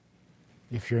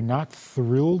 If you're not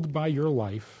thrilled by your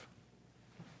life,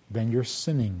 then you're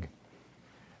sinning.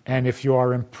 And if you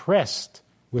are impressed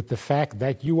with the fact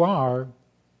that you are,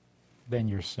 then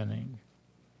you're sinning.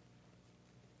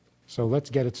 So let's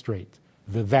get it straight.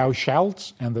 The thou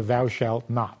shalt and the thou shalt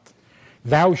not.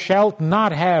 Thou shalt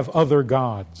not have other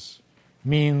gods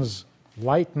means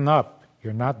lighten up,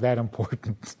 you're not that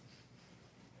important.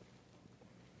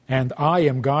 And I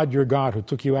am God your God who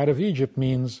took you out of Egypt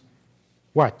means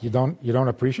what? You don't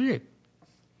appreciate?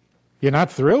 You're not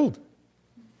thrilled?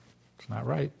 It's not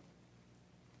right.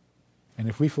 And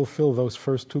if we fulfill those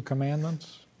first two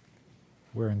commandments,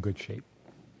 we're in good shape.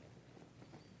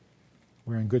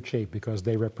 We're in good shape because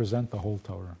they represent the whole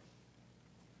Torah.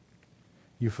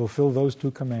 You fulfill those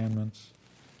two commandments,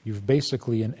 you've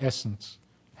basically, in essence,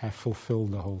 have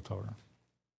fulfilled the whole Torah.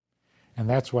 And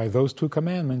that's why those two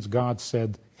commandments God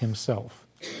said himself,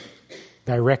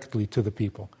 directly to the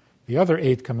people. The other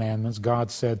 8 commandments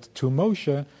God said to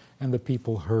Moshe, and the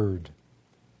people heard.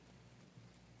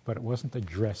 But it wasn't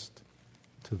addressed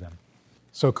to them.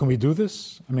 So can we do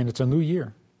this? I mean, it's a new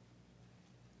year.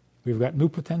 We've got new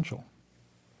potential.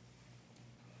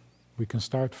 We can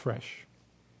start fresh.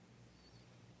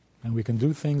 And we can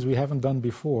do things we haven't done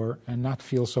before and not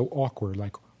feel so awkward,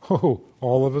 like, oh,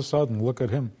 all of a sudden, look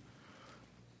at him.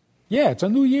 Yeah, it's a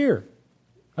new year.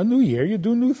 A new year, you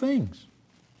do new things.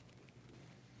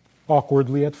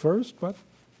 Awkwardly at first, but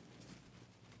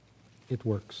it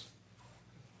works.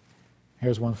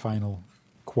 Here's one final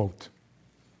quote.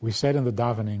 We said in the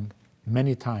davening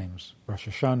many times, Rosh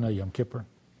Hashanah, Yom Kippur,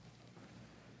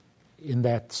 in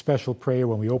that special prayer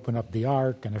when we open up the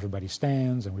ark and everybody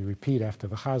stands and we repeat after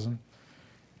the Chazan.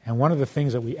 And one of the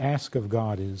things that we ask of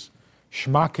God is,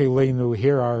 Shema Keleinu,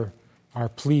 hear our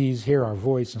pleas, hear our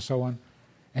voice, and so on.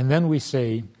 And then we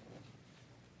say,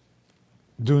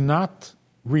 do not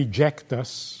reject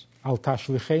us, al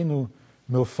tashlichenu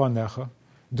milfanecha,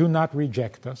 do not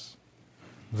reject us,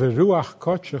 v'ruach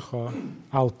kodshecha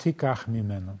al tikach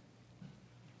mimenu.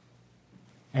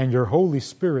 And your Holy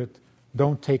Spirit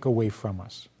don't take away from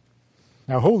us.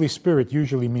 Now, Holy Spirit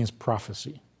usually means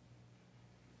prophecy.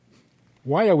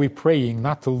 Why are we praying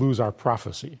not to lose our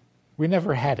prophecy? We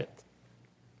never had it.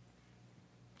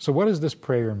 So what does this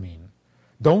prayer mean?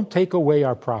 Don't take away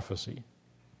our prophecy.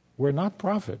 We're not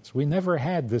prophets. We never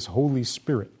had this Holy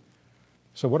Spirit.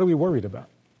 So what are we worried about?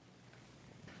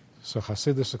 So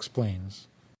Hasidus explains,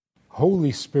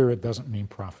 Holy Spirit doesn't mean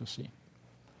prophecy.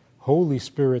 Holy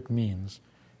Spirit means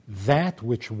that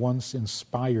which once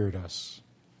inspired us.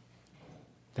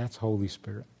 That's Holy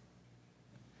Spirit.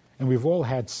 And we've all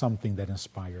had something that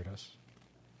inspired us.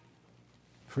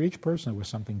 For each person, it was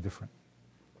something different.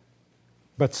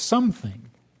 But something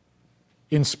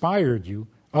inspired you,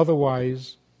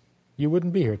 otherwise you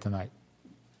wouldn't be here tonight.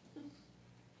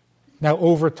 Now,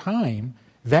 over time,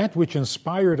 that which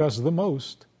inspired us the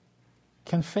most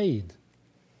can fade.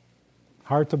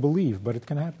 Hard to believe, but it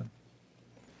can happen.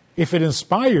 If it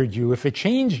inspired you, if it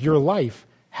changed your life,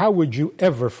 how would you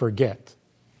ever forget?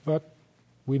 But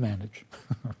we manage.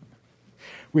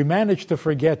 We manage to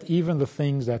forget even the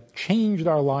things that changed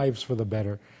our lives for the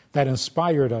better, that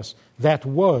inspired us, that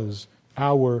was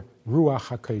our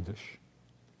Ruach HaKodesh,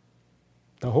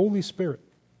 the Holy Spirit.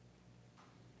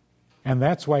 And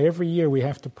that's why every year we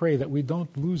have to pray that we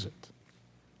don't lose it,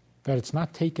 that it's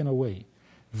not taken away.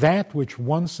 That which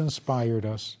once inspired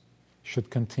us should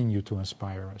continue to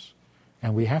inspire us.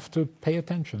 And we have to pay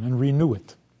attention and renew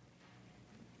it.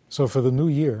 So for the new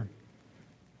year,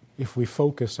 if we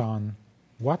focus on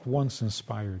what once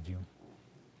inspired you,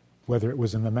 whether it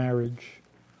was in the marriage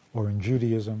or in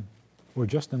Judaism or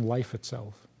just in life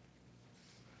itself,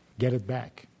 get it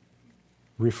back,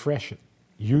 refresh it,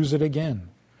 use it again.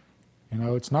 You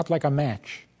know, it's not like a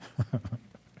match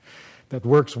that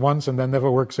works once and then never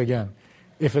works again.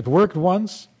 If it worked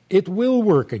once, it will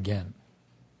work again.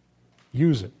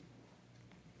 Use it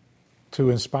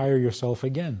to inspire yourself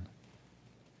again.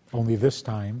 Only this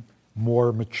time,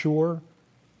 more mature,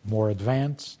 more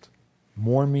advanced,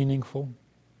 more meaningful,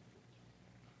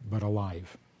 but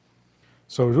alive.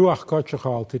 So, Ruach Kodshecha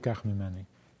al tikach mimeni.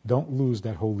 Don't lose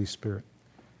that Holy Spirit.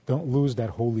 Don't lose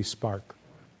that holy spark.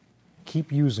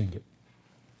 Keep using it.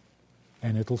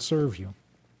 and it'll serve you.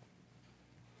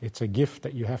 It's a gift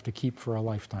that you have to keep for a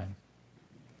lifetime.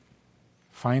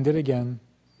 Find it again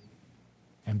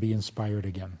and be inspired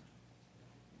again.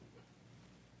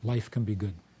 Life can be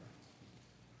good,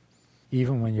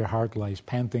 even when your heart lies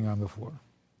panting on the floor.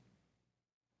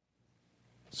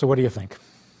 So what do you think?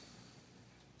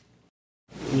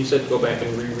 When you said go back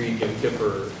and reread Yom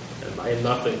Kippur and I am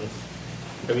nothing,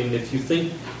 I mean, if you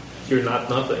think you're not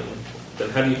nothing, then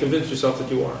how do you convince yourself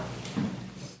that you are?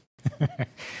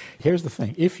 Here's the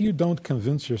thing. If you don't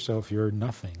convince yourself you're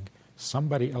nothing,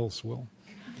 somebody else will.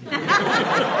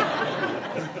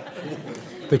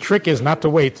 The trick is not to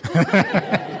wait.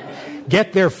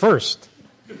 Get there first,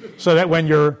 so that when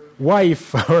your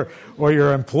wife or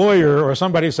your employer or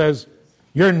somebody says,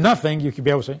 you're nothing, you can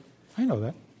be able to say, I know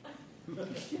that.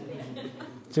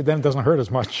 See, then it doesn't hurt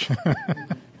as much.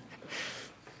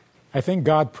 I think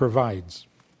God provides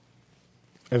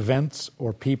events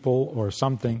or people or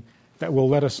something that will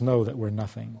let us know that we're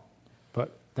nothing.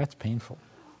 But that's painful.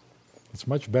 It's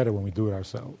much better when we do it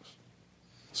ourselves.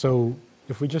 So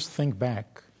if we just think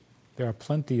back, there are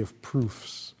plenty of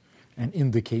proofs and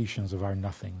indications of our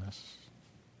nothingness.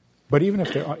 But even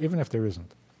if there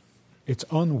isn't, it's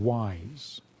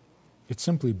unwise, it's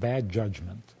simply bad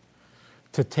judgment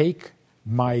to take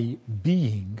my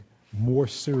being more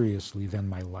seriously than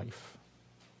my life.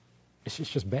 It's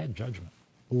just bad judgment.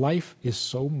 Life is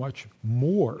so much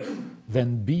more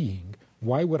than being.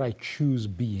 Why would I choose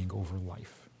being over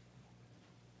life?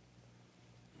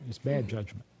 It's bad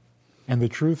judgment. And the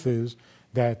truth is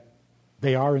that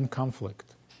they are in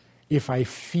conflict. If I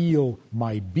feel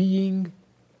my being,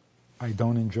 I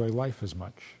don't enjoy life as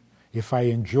much. If I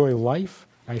enjoy life,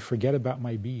 I forget about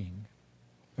my being.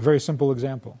 A very simple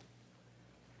example.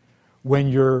 When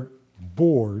you're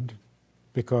bored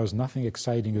because nothing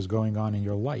exciting is going on in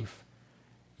your life,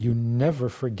 you never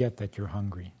forget that you're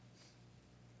hungry.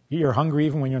 You're hungry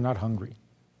even when you're not hungry.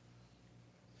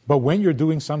 But when you're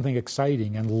doing something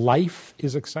exciting and life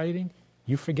is exciting,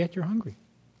 you forget you're hungry.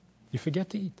 You forget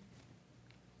to eat.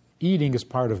 Eating is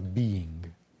part of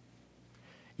being.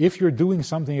 If you're doing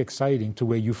something exciting to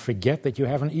where you forget that you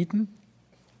haven't eaten,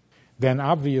 then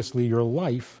obviously your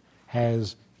life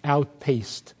has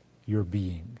outpaced your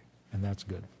being, and that's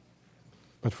good.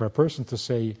 But for a person to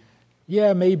say,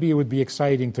 yeah, maybe it would be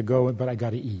exciting to go, but I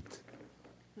got to eat.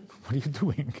 What are you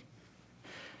doing?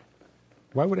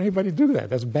 Why would anybody do that?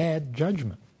 That's bad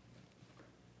judgment.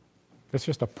 That's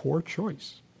just a poor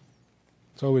choice.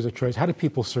 It's always a choice. How do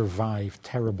people survive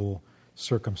terrible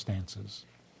circumstances?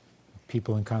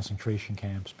 People in concentration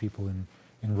camps, people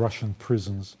in Russian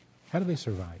prisons. How do they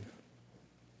survive?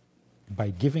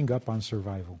 By giving up on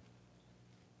survival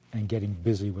and getting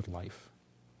busy with life.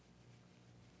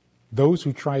 Those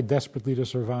who tried desperately to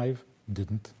survive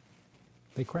didn't.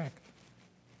 They cracked.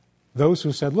 Those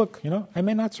who said, look, I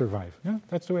may not survive. Yeah,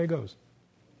 that's the way it goes.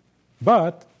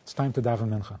 But it's time to daven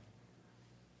mincha.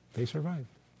 They survived.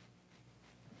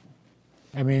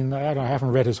 I mean, I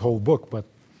haven't read his whole book, but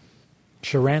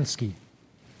Sharansky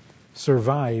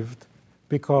survived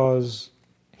because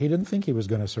he didn't think he was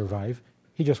going to survive.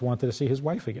 He just wanted to see his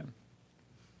wife again.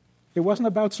 It wasn't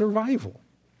about survival.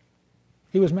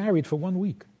 He was married for 1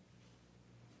 week.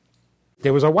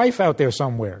 There was a wife out there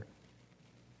somewhere.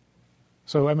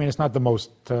 So, I mean, it's not the most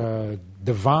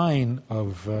divine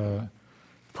of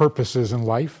purposes in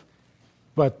life,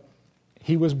 but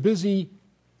he was busy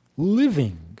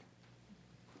living,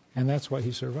 and that's why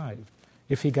he survived.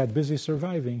 If he got busy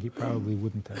surviving, he probably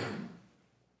wouldn't have.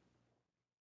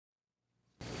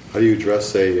 How do you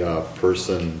address a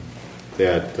person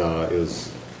that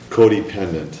is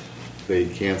codependent? They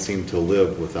can't seem to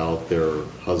live without their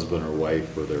husband or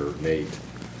wife or their mate,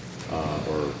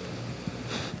 or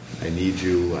I need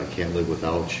you, I can't live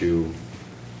without you,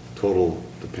 total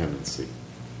dependency.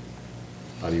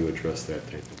 How do you address that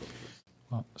type of thing?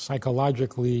 Well,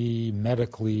 psychologically,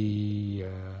 medically,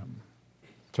 in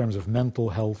terms of mental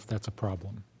health, that's a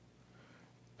problem.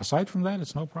 Aside from that,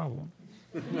 it's no problem.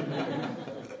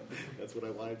 That's what I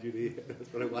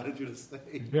wanted you to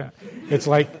say. Yeah. It's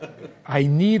like, I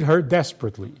need her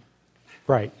desperately.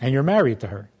 Right. And you're married to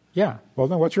her. Yeah. Well,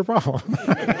 then what's your problem?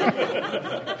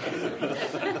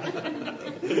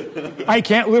 I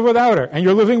can't live without her, and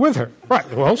you're living with her. Right.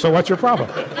 Well, so what's your problem?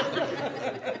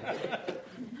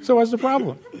 So what's the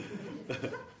problem?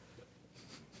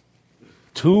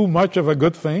 Too much of a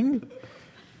good thing?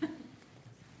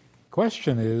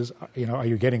 Question is, are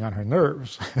you getting on her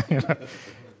nerves?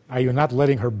 Are you not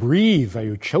letting her breathe? Are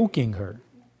you choking her?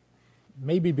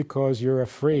 Maybe because you're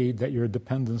afraid that your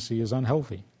dependency is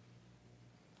unhealthy.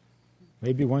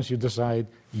 Maybe once you decide,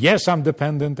 yes, I'm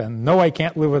dependent, and no, I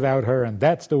can't live without her, and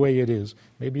that's the way it is,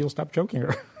 maybe you'll stop choking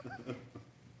her.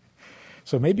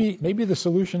 So maybe the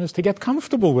solution is to get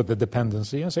comfortable with the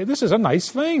dependency and say, this is a nice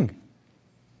thing.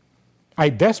 I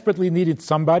desperately needed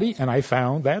somebody, and I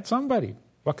found that somebody.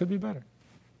 What could be better?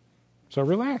 So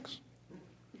relax.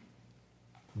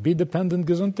 Be dependent,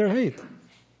 Gesundheit,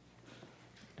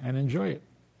 and enjoy it.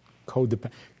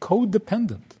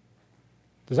 Codependent.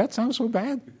 Does that sound so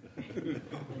bad?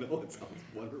 No, it sounds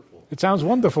wonderful. It sounds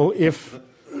wonderful if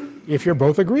you're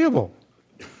both agreeable.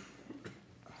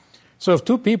 So if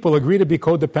two people agree to be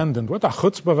codependent, what a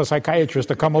chutzpah of a psychiatrist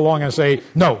to come along and say,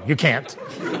 no, you can't.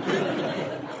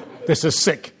 This is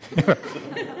sick.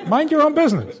 Mind your own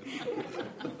business.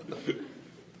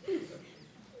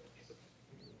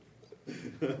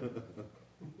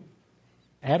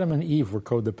 Adam and Eve were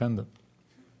codependent.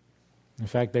 In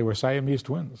fact, they were Siamese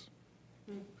twins.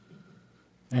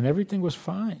 And everything was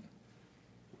fine.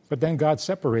 But then God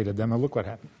separated them, and look what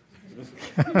happened.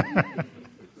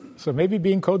 So maybe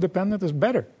being codependent is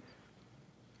better,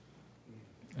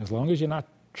 as long as you're not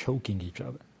choking each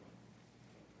other.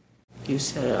 You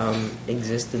said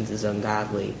existence is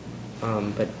ungodly,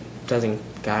 but doesn't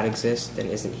God exist, and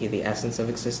isn't He the essence of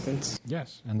existence?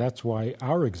 Yes, and that's why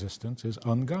our existence is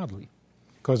ungodly.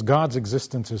 Because God's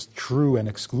existence is true and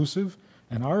exclusive,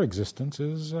 and our existence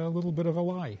is a little bit of a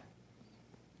lie.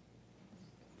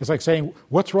 It's like saying,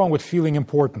 what's wrong with feeling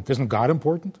important? Isn't God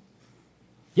important?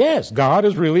 Yes, God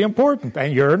is really important,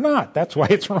 and you're not. That's why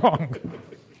it's wrong.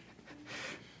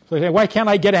 So you say, why can't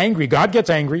I get angry? God gets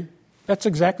angry. That's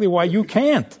exactly why you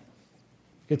can't.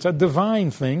 It's a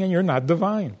divine thing, and you're not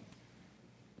divine.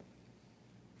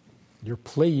 You're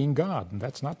playing God, and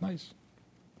that's not nice.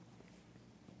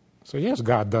 So yes,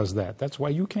 God does that. That's why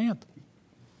you can't.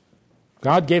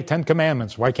 God gave 10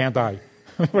 commandments. Why can't I?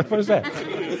 What is that?